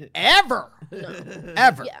it ever.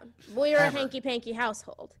 Ever. Yeah. We're a hanky-panky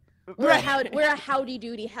household. We're a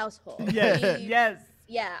howdy-doody household. Yes.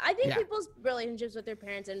 Yeah, I think people's relationships with their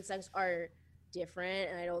parents and sex are different,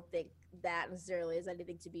 and I don't think that necessarily is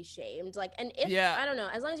anything to be shamed. Like, and if, I don't know,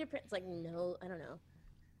 as long as your parents, like, no, I don't know.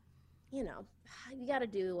 You know, you got to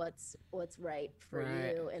do what's right for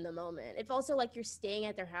you in the moment. If also, like, you're staying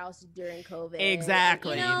at their house during COVID.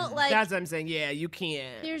 Exactly. You know, like, that's what I'm saying. Yeah, you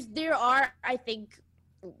can't. There are, I think,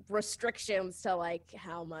 restrictions to, like,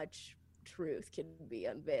 how much truth can be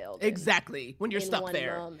unveiled. When you're stuck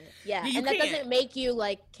there. Moment. Yeah, you and that can't. doesn't make you,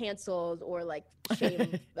 like, canceled or, like,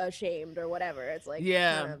 ashamed or whatever. It's, like,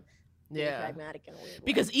 kind of pragmatic in a weird way.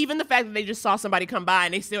 Because even the fact that they just saw somebody come by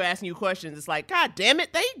and they still asking you questions, it's like, God damn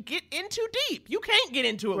it, they get in too deep. You can't get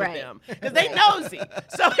into it with them because they nosy.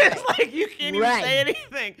 So it's like you can't even say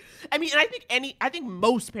anything. I mean, and I think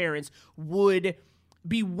most parents would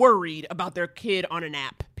be worried about their kid on an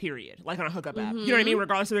app, period, like on a hookup app. You know what I mean?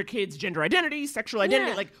 Regardless of their kid's gender identity, sexual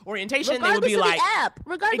identity, like orientation, regardless they would be of like, the app.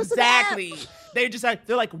 Regardless exactly. of the app.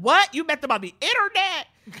 They're like, what? You met them on the internet?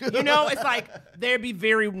 You know, it's like they'd be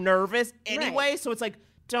very nervous anyway. So it's like,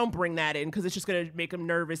 don't bring that in because it's just gonna make them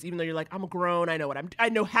nervous. Even though you're like, I'm grown, I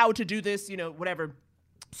know how to do this. You know, whatever.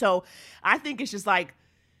 So I think it's just like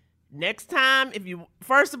next time,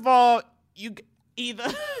 first of all, you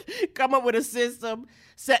either come up with a system,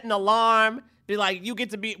 set an alarm, Be like,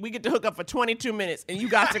 we get to hook up for 22 minutes, and you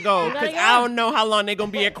got to go You gotta because go. I don't know how long they're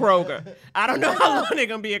gonna be at Kroger. I don't know how long they're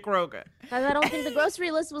gonna be at Kroger. Because I don't think the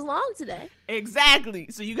grocery list was long today. Exactly.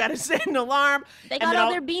 So you got to set an alarm. They and got then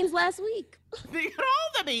all their beans last week. They got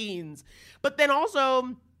all the beans. But then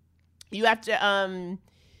also, you have to,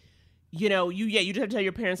 you just have to tell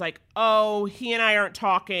your parents, like, oh, he and I aren't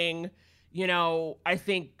talking. I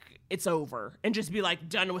think it's over. And just be, like,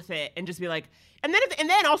 done with it. And just be like, and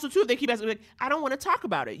then also, too, if they keep asking, like, I don't want to talk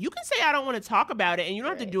about it. You can say I don't want to talk about it, and you don't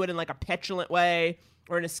have to do it in, like, a petulant way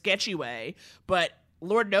or in a sketchy way. But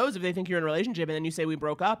Lord knows if they think you're in a relationship and then you say we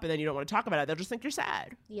broke up and then you don't want to talk about it, they'll just think you're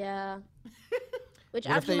sad. Yeah. Which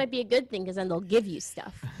What if actually they- might be a good thing because then they'll give you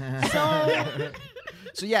stuff.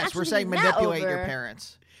 So yes, we're Actually, saying that manipulate your over.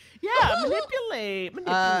 parents. Yeah,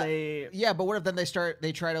 manipulate. Yeah, but what if then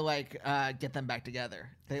they try to like get them back together?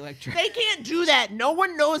 They can't do that. No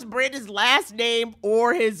one knows Brandon's last name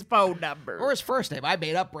or his phone number. or his first name. I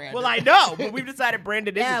made up Brandon. Well, I know, but we've decided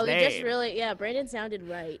Brandon is his name. Brandon sounded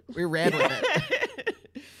right. We ran with it.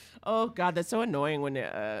 Oh, God, that's so annoying when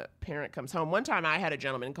a parent comes home. One time I had a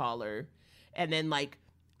gentleman caller, and then, like,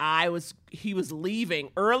 he was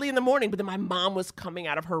leaving early in the morning, but then my mom was coming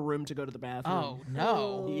out of her room to go to the bathroom. Oh,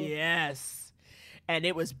 no. Yes. And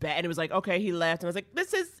it was bad. And it was like, okay, he left. And I was like,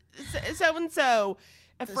 this is so-and-so,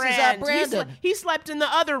 a This is, friend. Brandon. He slept in the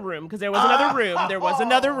other room because there was another room. There was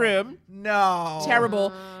another room. No.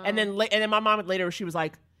 Terrible. And then my mom later, she was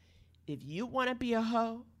like, if you want to be a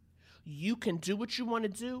hoe, you can do what you want to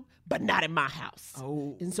do, but not in my house.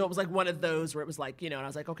 Oh. And so it was like one of those where it was like, and I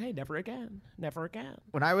was like, okay, never again. Never again.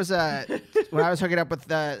 When I was hooking up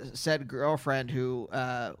with said girlfriend who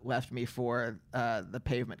left me for the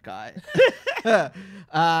pavement guy,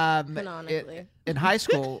 Canonically. in high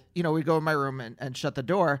school, we'd go in my room and shut the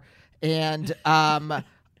door, and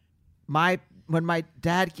when my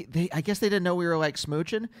dad, I guess they didn't know we were like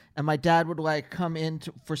smooching, and my dad would like come in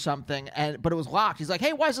for something, but it was locked. He's like,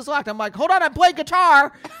 "Hey, why is this locked?" I'm like, "Hold on, I'm playing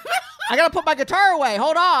guitar. I gotta put my guitar away.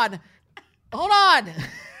 Hold on." Oh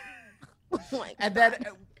my And God. then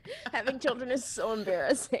Having children is so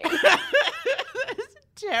embarrassing.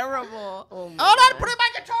 Terrible. Oh my hold on, God. putting my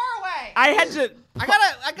guitar away. I had to. I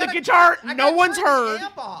gotta the guitar. I No gotta one's turn the heard.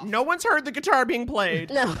 amp off. No one's heard the guitar being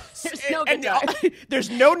played. No, there's no And guitar. there's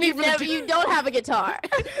no need for You don't have a guitar.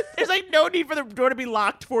 There's like no need for the door to be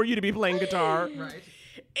locked for you to be playing guitar. Right.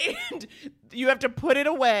 And you have to put it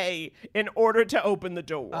away in order to open the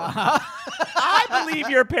door. I believe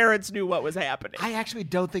your parents knew what was happening. I actually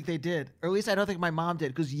don't think they did, or at least I don't think my mom did,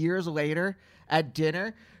 because years later at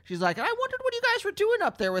dinner, she's like, "I wondered what you guys were doing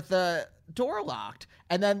up there with the door locked,"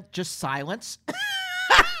 and then just silence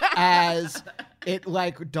as it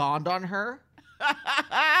like dawned on her.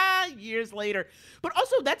 Years later. But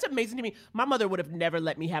also, that's amazing to me. My mother would have never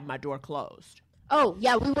let me have my door closed. Oh,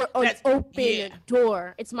 yeah, we were an That's- open yeah.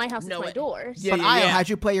 door. It's my house, No, it's my it- doors. Yeah, But how'd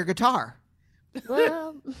you play your guitar?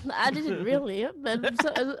 Well, I didn't really, but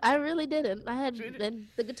I really didn't. And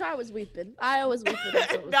the guitar was weeping. I always weeping. So it was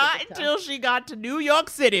the Not guitar. until she got to New York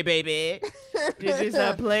City, baby. Did she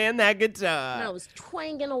start playing that guitar? And I was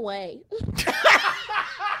twanging away.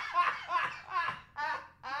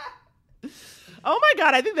 Oh my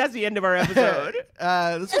God, I think that's the end of our episode.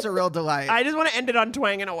 This was a real delight. I just want to end it on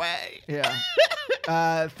twanging away.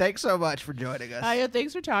 Yeah. Thanks so much for joining us. Aya,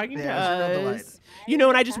 thanks for talking to Yeah, it was a real delight. us.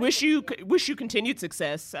 And I just wish you continued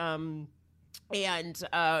success. And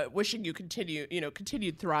wishing you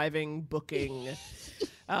continued thriving, booking,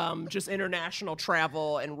 just international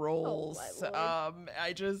travel and roles.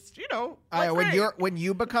 I just, when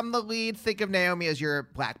you become the lead, think of Naomi as your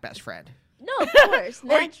black best friend. No, of course,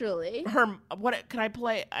 naturally. What could I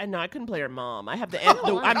play? No, I couldn't play her mom. I have the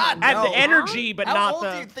God, I have the no. energy, but How not old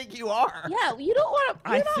the. do you think you are? Yeah, you don't want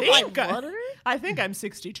to. I think I'm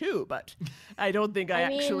 62, but I don't think I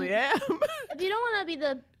actually am. If you don't want to be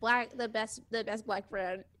the best black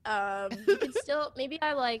friend, you can still maybe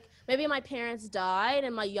my parents died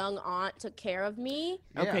and my young aunt took care of me.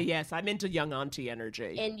 Okay, yes, I'm into young auntie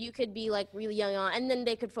energy. And you could be like really young aunt, and then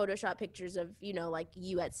they could Photoshop pictures of like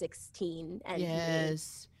you at 16 and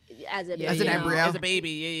yes, as an embryo, as a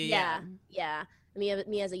baby. Yeah. Me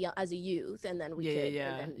as a youth, and then we could.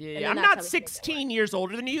 And then I'm that's not how we 16 years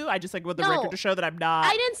older than you. I just want the No. record to show that I'm not.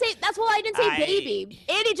 I didn't say that's why I didn't say baby.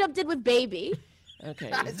 Andy Jump did with baby.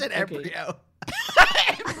 Okay, I said embryo.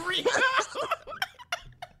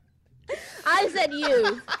 I said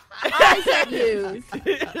youth. I said youth.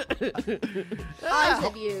 I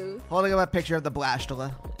said youth. Holding up a picture of the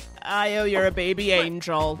blastula. Io, you're a baby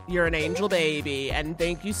angel. You're an angel baby, and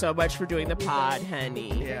thank you so much for doing the pod,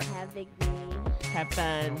 honey. Yeah. Having me. Have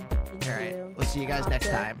fun. Thank All right. you. We'll see you guys next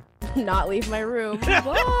time. not leave my room.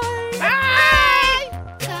 Bye.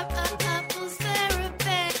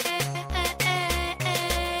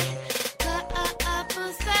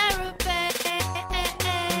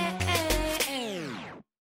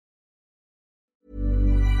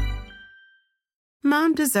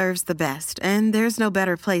 Mom deserves the best, and there's no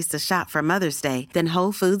better place to shop for Mother's Day than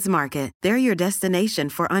Whole Foods Market. They're your destination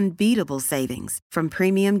for unbeatable savings, from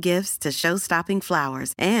premium gifts to show-stopping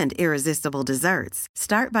flowers and irresistible desserts.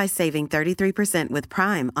 Start by saving 33% with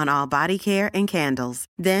Prime on all body care and candles.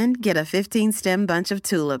 Then get a 15-stem bunch of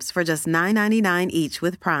tulips for just $9.99 each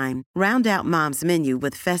with Prime. Round out Mom's menu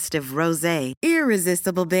with festive rosé,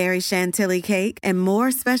 irresistible berry chantilly cake, and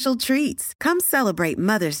more special treats. Come celebrate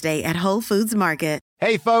Mother's Day at Whole Foods Market.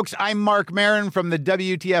 Hey, folks, I'm Mark Maron from the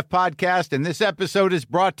WTF Podcast, and this episode is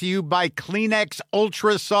brought to you by Kleenex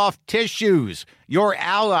Ultra Soft Tissues, your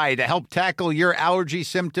ally to help tackle your allergy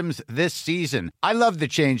symptoms this season. I love the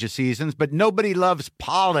change of seasons, but nobody loves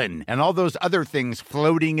pollen and all those other things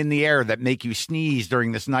floating in the air that make you sneeze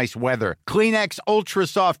during this nice weather. Kleenex Ultra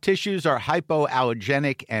Soft Tissues are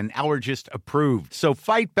hypoallergenic and allergist approved, so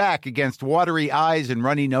fight back against watery eyes and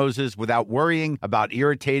runny noses without worrying about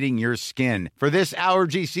irritating your skin. For this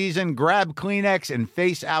allergy season, grab Kleenex and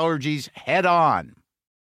face allergies head on.